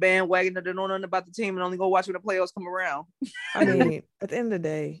other bandwagon that don't know nothing about the team and only go watch when the playoffs come around. I mean, at the end of the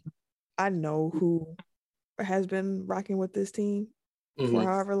day, I know who has been rocking with this team for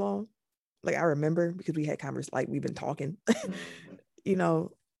however long. Like I remember because we had conversations, like we've been talking,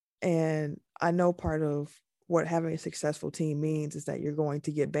 and I know part of what having a successful team means is that you're going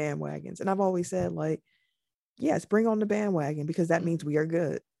to get bandwagons. And I've always said, like, yes, bring on the bandwagon because that means we are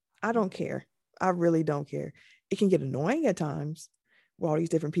good. I don't care. I really don't care. It can get annoying at times with all these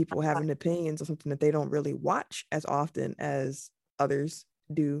different people having opinions on something that they don't really watch as often as others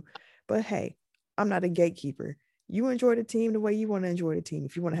do. But hey, I'm not a gatekeeper. You enjoy the team the way you want to enjoy the team.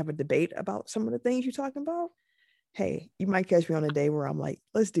 If you want to have a debate about some of the things you're talking about, hey, you might catch me on a day where I'm like,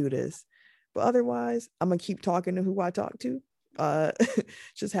 let's do this. But otherwise, I'm going to keep talking to who I talk to,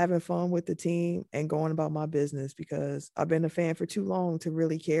 just having fun with the team and going about my business because I've been a fan for too long to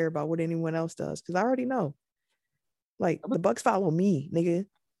really care about what anyone else does because I already know. Like, the Bucks follow me, nigga.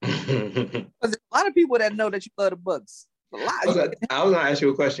 There's a lot of people that know that you love the Bucks. I was going to ask you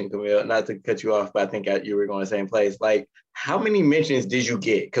a question, Camille, not to cut you off, but I think you were going to the same place. Like, how many mentions did you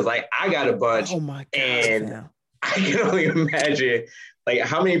get? Because, like, I got a bunch. Oh, my God. And I can only imagine, like,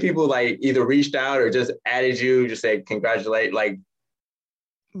 how many people, like, either reached out or just added you, just said, congratulate, like.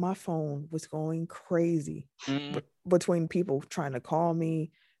 My phone was going crazy between people trying to call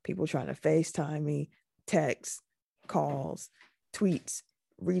me, people trying to FaceTime me, texts, calls, tweets,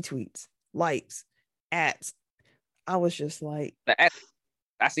 retweets, likes, ads. I was just like,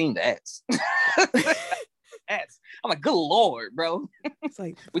 I seen the ads. Ads. I'm like, good Lord, bro. It's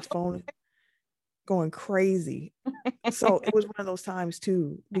like my phone going crazy. So it was one of those times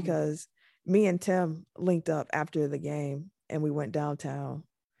too, because me and Tim linked up after the game and we went downtown.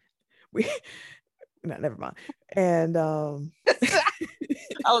 Never mind. And I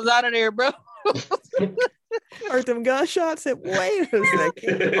was out of there, bro. Heard them gunshots. Said, wait a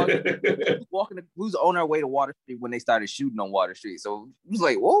second. We was on our way to Water Street when they started shooting on Water Street. So it was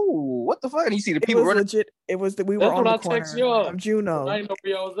like, whoa, what the fuck? And you see the people running. Legit. It was we were on the corner of Juno. I didn't know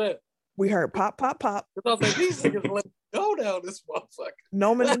where y'all was at. We heard pop, pop, pop. I was like, these niggas let me go down this motherfucker.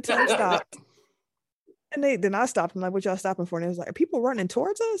 Noman and Tim stopped. And then I stopped. I'm like, what y'all stopping for? And it was like, are people running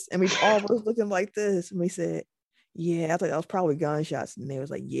towards us? And we all was looking like this. And we said, yeah, I thought that was probably gunshots. And they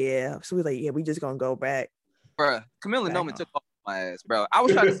was like, yeah. So we was like, yeah, we just gonna go back. Bruh, Camille and Noman took off my ass, bro. I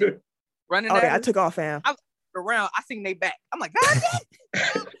was trying to see running. Oh, yeah, I took off, fam. I was around. I seen they back. I'm like, God.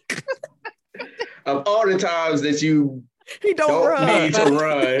 Of all the times that you don't need to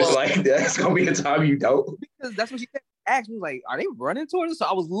run, like that's gonna be the time you don't. Because that's what she asked me. Like, are they running towards us? So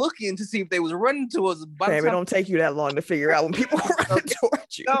I was looking to see if they was running towards us. Fam, it don't take you that long to figure out when people are running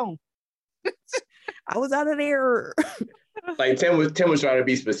towards you. No. I was out of there. Like Tim was trying to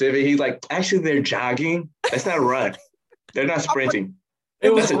be specific. He's like, actually, they're jogging. That's not a run. They're not sprinting.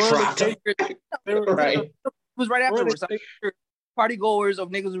 It was a trot. Right. It was right afterwards. Party goers of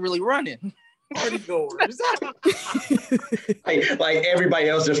niggas were really running. Party goers. like everybody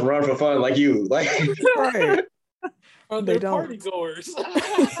else just run for fun like you. Like Right. They're party goers.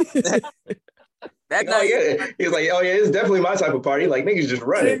 That oh night, yeah. He's like, oh yeah, it's definitely my type of party. Like niggas just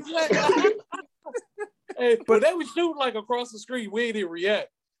running. Exactly. Hey, but they was shooting like across the street. We didn't react.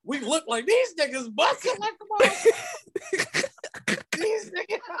 We looked like these niggas busting like these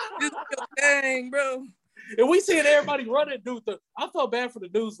niggas. dang, bro. And we seeing everybody running, dude. I felt bad for the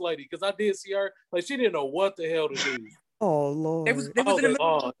news lady because I did see her. Like she didn't know what the hell to do. Oh Lord. They was I in the was middle. like,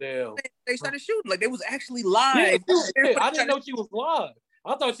 oh damn. They started shooting. Like they was actually Yeah, live. I didn't know she was live.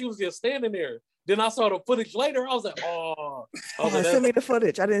 I thought she was just standing there. Then I saw the footage later. I was like, oh. Send me the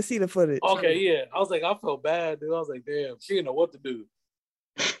footage. I didn't see the footage. Okay, yeah. I was like, I felt bad, dude. I was like, damn, she didn't know what to do.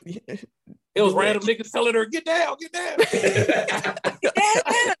 It was random niggas telling her, get down, get down.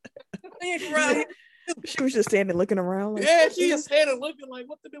 She was just standing looking around. Like, yeah, she is standing looking like,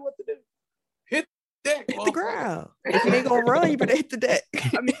 what to do. Hit the deck. Hit the ground. If you ain't gonna run, you better hit the deck.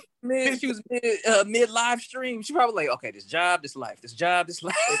 I mean, man, she was mid live stream. She probably like, okay, this job, this life, this job, this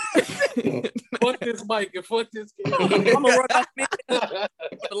life. Fuck this mic and fuck this game. I'm gonna run off the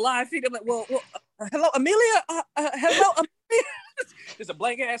live feed. I'm like, well hello, Amelia. Hello, Amelia. It's a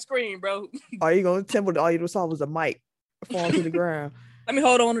blank ass screen, bro. Are you gonna tell me all you saw was a mic falling to the ground? Let me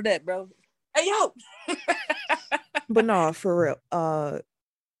hold on to that, bro. Hey yo. But no, for real.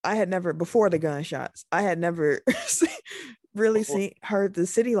 I had never before the gunshots. I had never heard the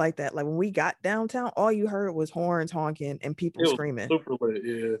city like that. Like when we got downtown, all you heard was horns honking and people screaming. Super lit,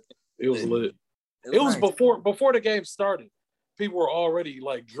 yeah. It was lit. It was nice. before the game started. People were already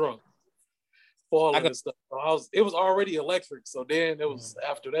like drunk, falling and stuff. It was already electric. So then it was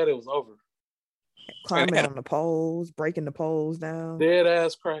after that it was over. Climbing on the poles, breaking the poles down. Dead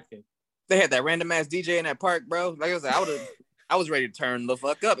ass cracking. They had that random ass DJ in that park, bro. Like I was I was ready to turn the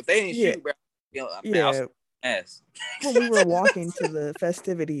fuck up. If they didn't shoot, bro, ass. When we were walking to the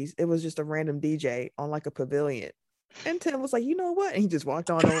festivities, it was just a random DJ on like a pavilion. And Tim was like, you know what? And he just walked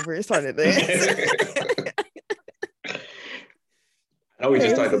on over and started dancing. I know we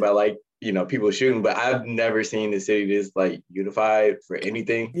just talked about like, people shooting, but I've never seen the city this like unified for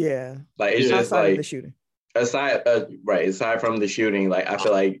anything. Yeah. Like it's just outside like of the shooting. Aside from the shooting, like I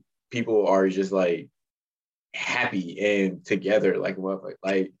feel like people are just like happy and together, like what,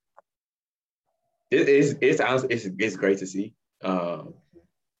 like it's great to see.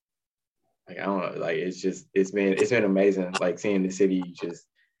 Like I don't know, like it's been amazing, like seeing the city just.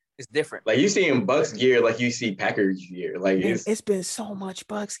 It's different. Like you seeing Bucks gear, like you see Packers gear. Like it's been so much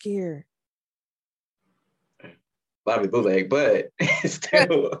Bucks gear. A lot of bootleg, but it's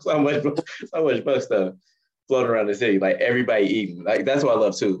still so much Bucks stuff floating around the city. Like everybody eating. Like that's what I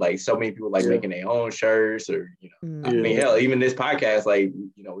love too. Like so many people like making their own shirts, or I mean, hell, even this podcast, like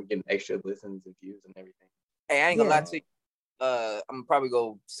we getting extra listens and views and everything. Hey, I ain't gonna lie to you. I'm probably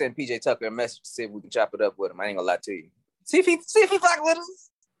gonna send PJ Tucker a message to see if we can chop it up with him. I ain't gonna lie to you. See if he fuck with us.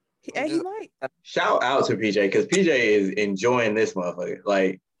 He might. Shout out to PJ because PJ is enjoying this motherfucker.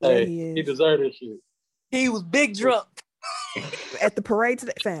 Like, hey, he deserved this shit. He was big drunk at the parade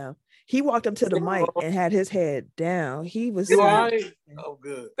today, fam. He walked up to the mic and had his head down. He was right. Oh,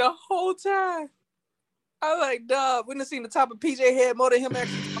 good. The whole time. I was like, dog, we done seen the top of PJ head more than him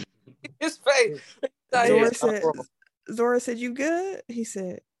actually. His face. Zora said, "You good?" He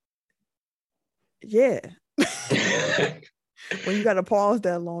said, "Yeah." When you got to pause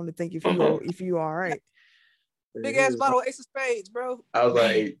that long to think if you all right. Big ass bottle of Ace of Spades, bro. I was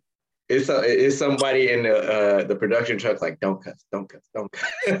like, it's somebody in the production truck like, don't cuss.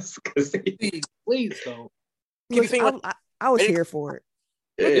 Please don't. Look, I was here for it.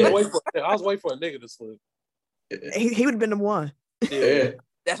 Yeah. I was waiting for a nigga to slip. He would have been the one. Yeah.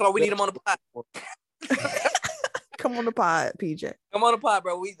 That's why we need him on the pod. Come on the pod, PJ. Come on the pod,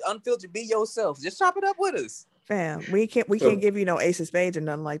 bro. We unfiltered. Be yourself. Just chop it up with us. Fam, we can't give you no Ace of Spades or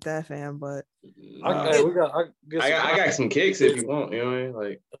nothing like that, fam. But I got some kicks if you want. You know what I mean?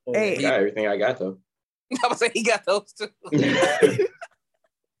 Like, hey, I got everything I got though. I was saying he got those too.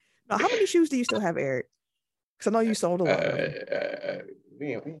 Now, how many shoes do you still have, Eric? Because I know you sold a lot.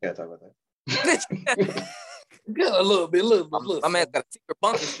 We ain't gotta talk about that. Got a little bit. My man got a secret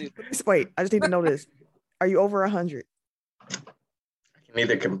bunker still. Wait, I just need to know this. Are you over 100? I can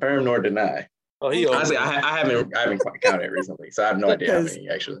neither confirm nor deny. Oh, honestly, I haven't quite counted recently, so I have no idea how many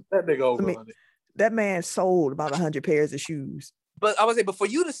actually. That nigga over. That man sold about 100 pairs of shoes. But I was saying, but for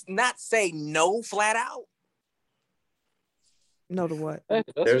you to not say no flat out. No to what?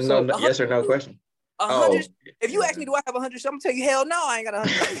 There's no yes or no question. 100. If you ask me, do I have 100? I'm gonna tell you, hell no, I ain't got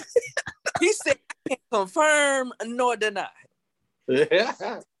 100. He said, I can't confirm nor deny.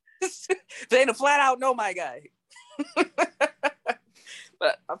 They ain't a flat out no, my guy.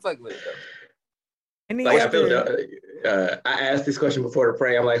 But I'm fucking with it though. Like, I feel I asked this question before the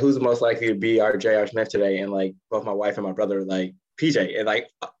pray. I'm like, who's the most likely to be our J.R. Smith today? And like both my wife and my brother are like PJ. And like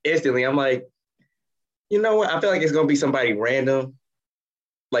instantly I'm like, you know what? I feel like it's gonna be somebody random.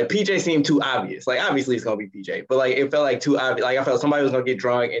 Like PJ seemed too obvious. Like obviously it's gonna be PJ, but like it felt like too obvious. Like I felt somebody was gonna get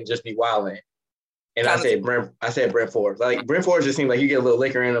drunk and just be wilding. And I said Brent Forbes. Like Brent Forbes just seemed like you get a little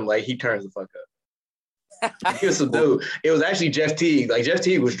liquor in him, like he turns the fuck up. He was subdued. It was actually Jeff Teague. Like Jeff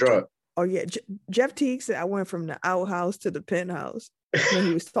Teague was drunk. Oh yeah, Jeff Teague said I went from the outhouse to the penthouse when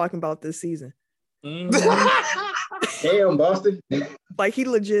he was talking about this season. Damn, Boston. Like he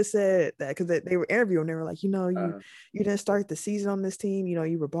legit said that because they were interviewing. They were like, you didn't start the season on this team.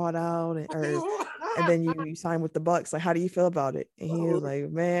 You were bought out, and then you signed with the Bucks. Like, how do you feel about it? And he was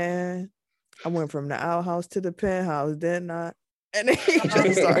like, man, I went from the outhouse to the penthouse, didn't I? And then he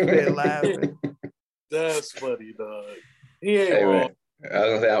just started laughing. That's funny, dog. He ain't wrong. I was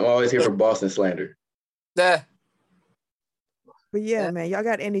gonna say I'm always here for Boston slander. Yeah. But yeah, man, y'all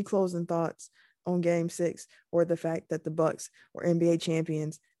got any closing thoughts on Game 6 or the fact that the Bucks were NBA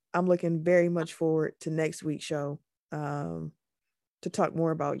champions? I'm looking very much forward to next week's show to talk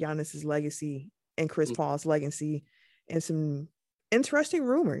more about Giannis's legacy and Chris Paul's legacy and some interesting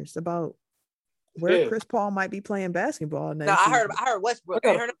rumors about where Chris Paul might be playing basketball next. No, I heard Westbrook.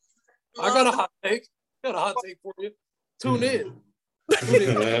 I got a hot take. Got a hot take for you. Tune in. Tune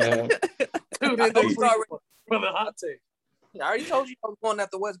in. For the hot take. I already told you I was going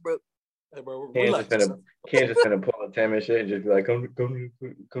after Westbrook. Hey, bro, Kansas gonna pull a Tim and shit and just be like, come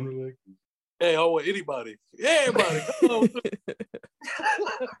to Lakers. Hey, anybody. Yeah, everybody. Come on.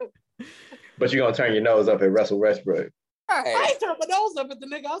 But you're gonna turn your nose up at Russell Westbrook. I ain't turn my nose up at the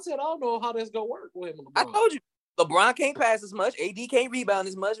nigga. I said I don't know how this gonna work with him. I told you. LeBron can't pass as much. AD can't rebound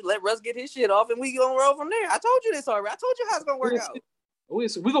as much. Let Russ get his shit off, and we gonna roll from there. I told you this already. I told you how it's gonna work out. We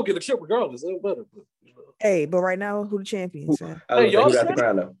gonna get a chip regardless. It better. Hey, but right now, who the champions? Fam? Hey, y'all got the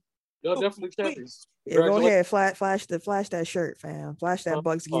crown though. Y'all definitely champions. Yeah, go ahead, flash that shirt, fam. Flash that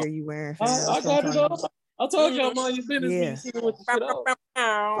Bucks gear you wearing. Fam. I got it all. I told y'all, mind your business.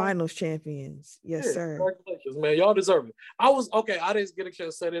 Yeah. Finals champions, yes, sir. Congratulations, man. Y'all deserve it. I didn't get a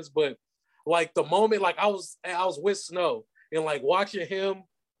chance to say this, but like the moment, like I was with Snow and like watching him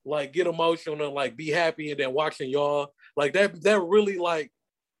like get emotional and like be happy, and then watching y'all like that really like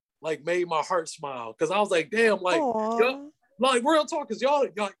made my heart smile because I was like, damn, like y'all, like real talk, because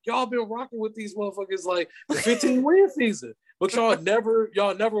y'all been rocking with these motherfuckers like the 15-win season, but y'all never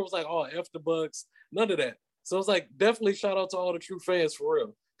was like, oh, F the Bucks, none of that. So it's like definitely shout out to all the true fans for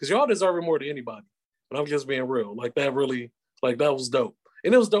real, because y'all deserve it more than anybody. But I'm just being real, like that really, like that was dope.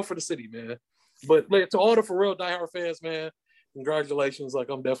 And it was dope for the city, man. But like, to all the for real diehard fans, man, congratulations. Like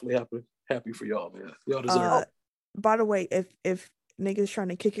I'm definitely happy for y'all, man. Y'all deserve it. By the way, if niggas trying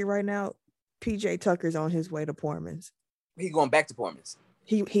to kick it right now, PJ Tucker's on his way to Portman's. He's going back to Portman's.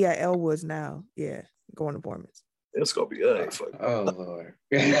 He at Elwoods now. Yeah, going to Portman's. It's gonna be good. Oh Lord.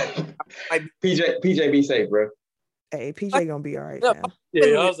 PJ, be safe, bro. Hey, PJ gonna be all right. Yeah,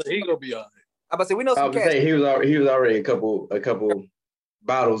 I was like, he gonna be all right. I about to say we know some cats. He was already a couple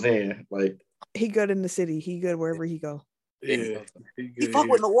bottles in. Like he good in the city. He good wherever he go. Yeah, he fuck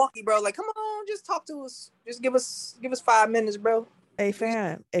with Milwaukee, bro. Like, come on, just talk to us. Just give us 5 minutes, bro. Hey,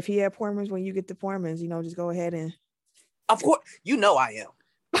 fam, if he at Portman's when you get to Portman's, just go ahead and. Of course, I am. You know I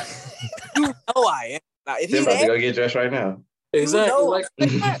am. Now, if he's about to go get dressed right now. Exactly. Like, yo,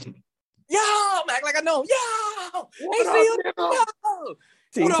 act like I know. Yo, yo.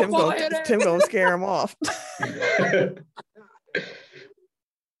 See, Tim gonna scare him off. But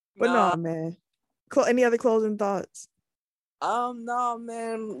no, man. Any other closing thoughts? No,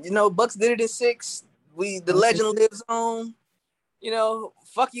 man. Bucks did it in 6. The legend lives on.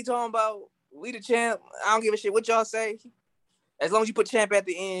 Fuck you talking about. We the champ. I don't give a shit what y'all say. As long as you put champ at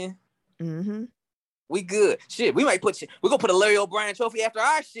the end, we good. Shit, we might we're gonna put a Larry O'Brien trophy after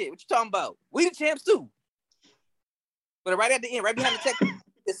our shit. What you talking about? We the champs too. But right at the end, right behind the tech,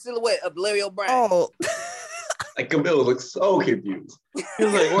 the silhouette of Larry O'Brien. Oh. Like Camille looks so confused. He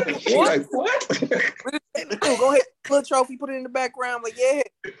was like, what? She's like, what? Go ahead, put a trophy, put it in the background. Like, yeah.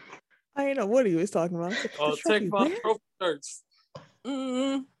 I didn't know what he was talking about. Take my trophy shirts.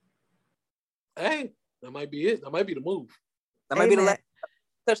 Mm-hmm. Hey, that might be it. That might be the move. That might be the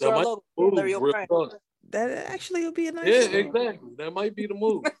touch to our logo. Larry O'Brien. That actually would be a nice logo. Exactly. That might be the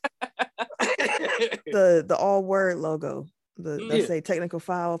move. the all word logo. Let's say Technical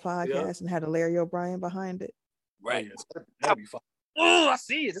Foul podcast and had a Larry O'Brien behind it. Right. That'd be fun. Oh, I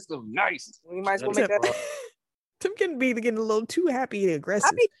see it. This looks nice. We might as well make that. Tim can be getting a little too happy and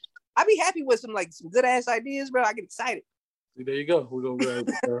aggressive. I be happy with some good ass ideas, bro. I get excited. There you go. We're gonna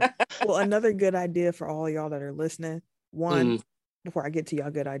go. Well, another good idea for all y'all that are listening. One, before I get to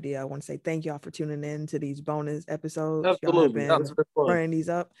y'all good idea, I want to say thank y'all for tuning in to these bonus episodes. Absolutely. Y'all have been running these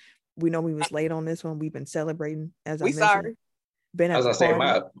up. We know we was late on this one. We've been celebrating, as I mentioned. Sorry. I was gonna say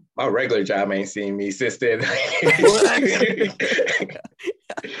my regular job ain't seen me since then.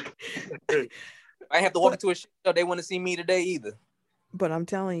 I have to walk into a show. They want to see me today either. But I'm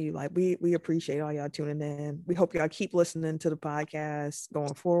telling you, we appreciate all y'all tuning in. We hope y'all keep listening to the podcast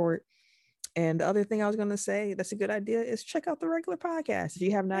going forward. And the other thing I was going to say, that's a good idea, is check out the regular podcast. If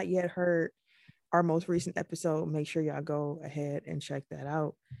you have not yet heard our most recent episode, make sure y'all go ahead and check that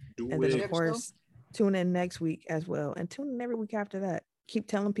out. And then, of course, tune in next week as well. And tune in every week after that. Keep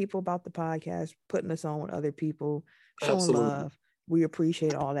telling people about the podcast, putting us on with other people, showing love. We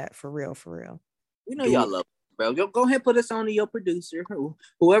appreciate all that for real, for real. We know y'all love it, bro. Go ahead and put us on to your producer.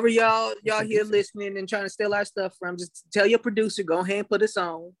 Whoever y'all here listening and trying to steal our stuff from, just tell your producer, go ahead and put us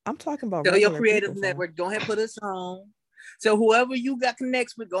on. I'm talking about tell your creative network, go ahead and put us on. So whoever you got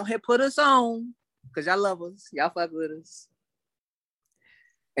connects with, go ahead and put us on. Because y'all love us. Y'all fuck with us.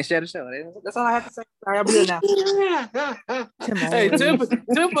 And share the show. That's all I have to say. All right, I'm here now. Hey, Tim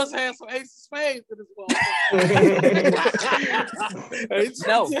must have some ace of spades in his ball.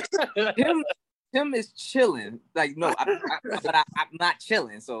 No, Tim is chilling. I'm not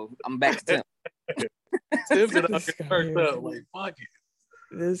chilling. So I'm back to Tim. Tim's gonna get perked up. Like, fuck it.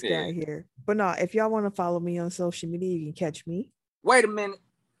 This guy here. But no, if y'all want to follow me on social media, you can catch me. Wait a minute.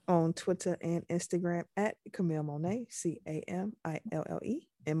 On Twitter and Instagram at Camille Monet,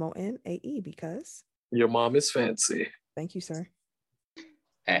 CAMILLEMONAE, because your mom is fancy. Thank you, sir.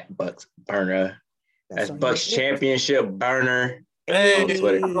 At Bucks Burner. That's Bucks Championship Burner. Hey. On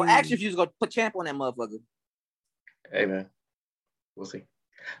Twitter. I'm gonna ask you if you was gonna put champ on that motherfucker. Hey man. We'll see.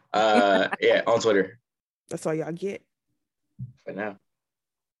 Yeah, on Twitter. That's all y'all get. For now.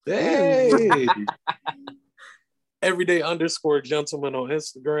 Hey. Everyday_gentleman on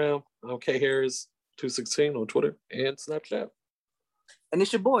Instagram. Okay, Harris 216 on Twitter and Snapchat. And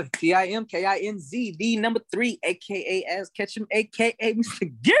it's your boy, TIMKINZ, the number 3, aka as Catch him, aka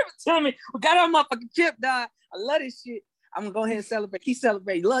Mr. Give it to me. We got our motherfucking chip, dog. I love this shit. I'm gonna go ahead and celebrate. Keep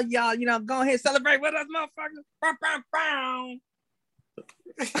celebrating. Love y'all. Go ahead and celebrate with us, motherfuckers.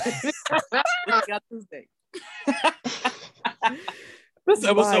 Got Tuesday. This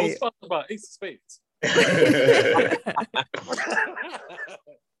episode was talking about Ace of Spades.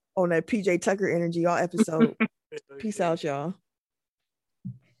 On that PJ Tucker energy all episode. Peace out, y'all.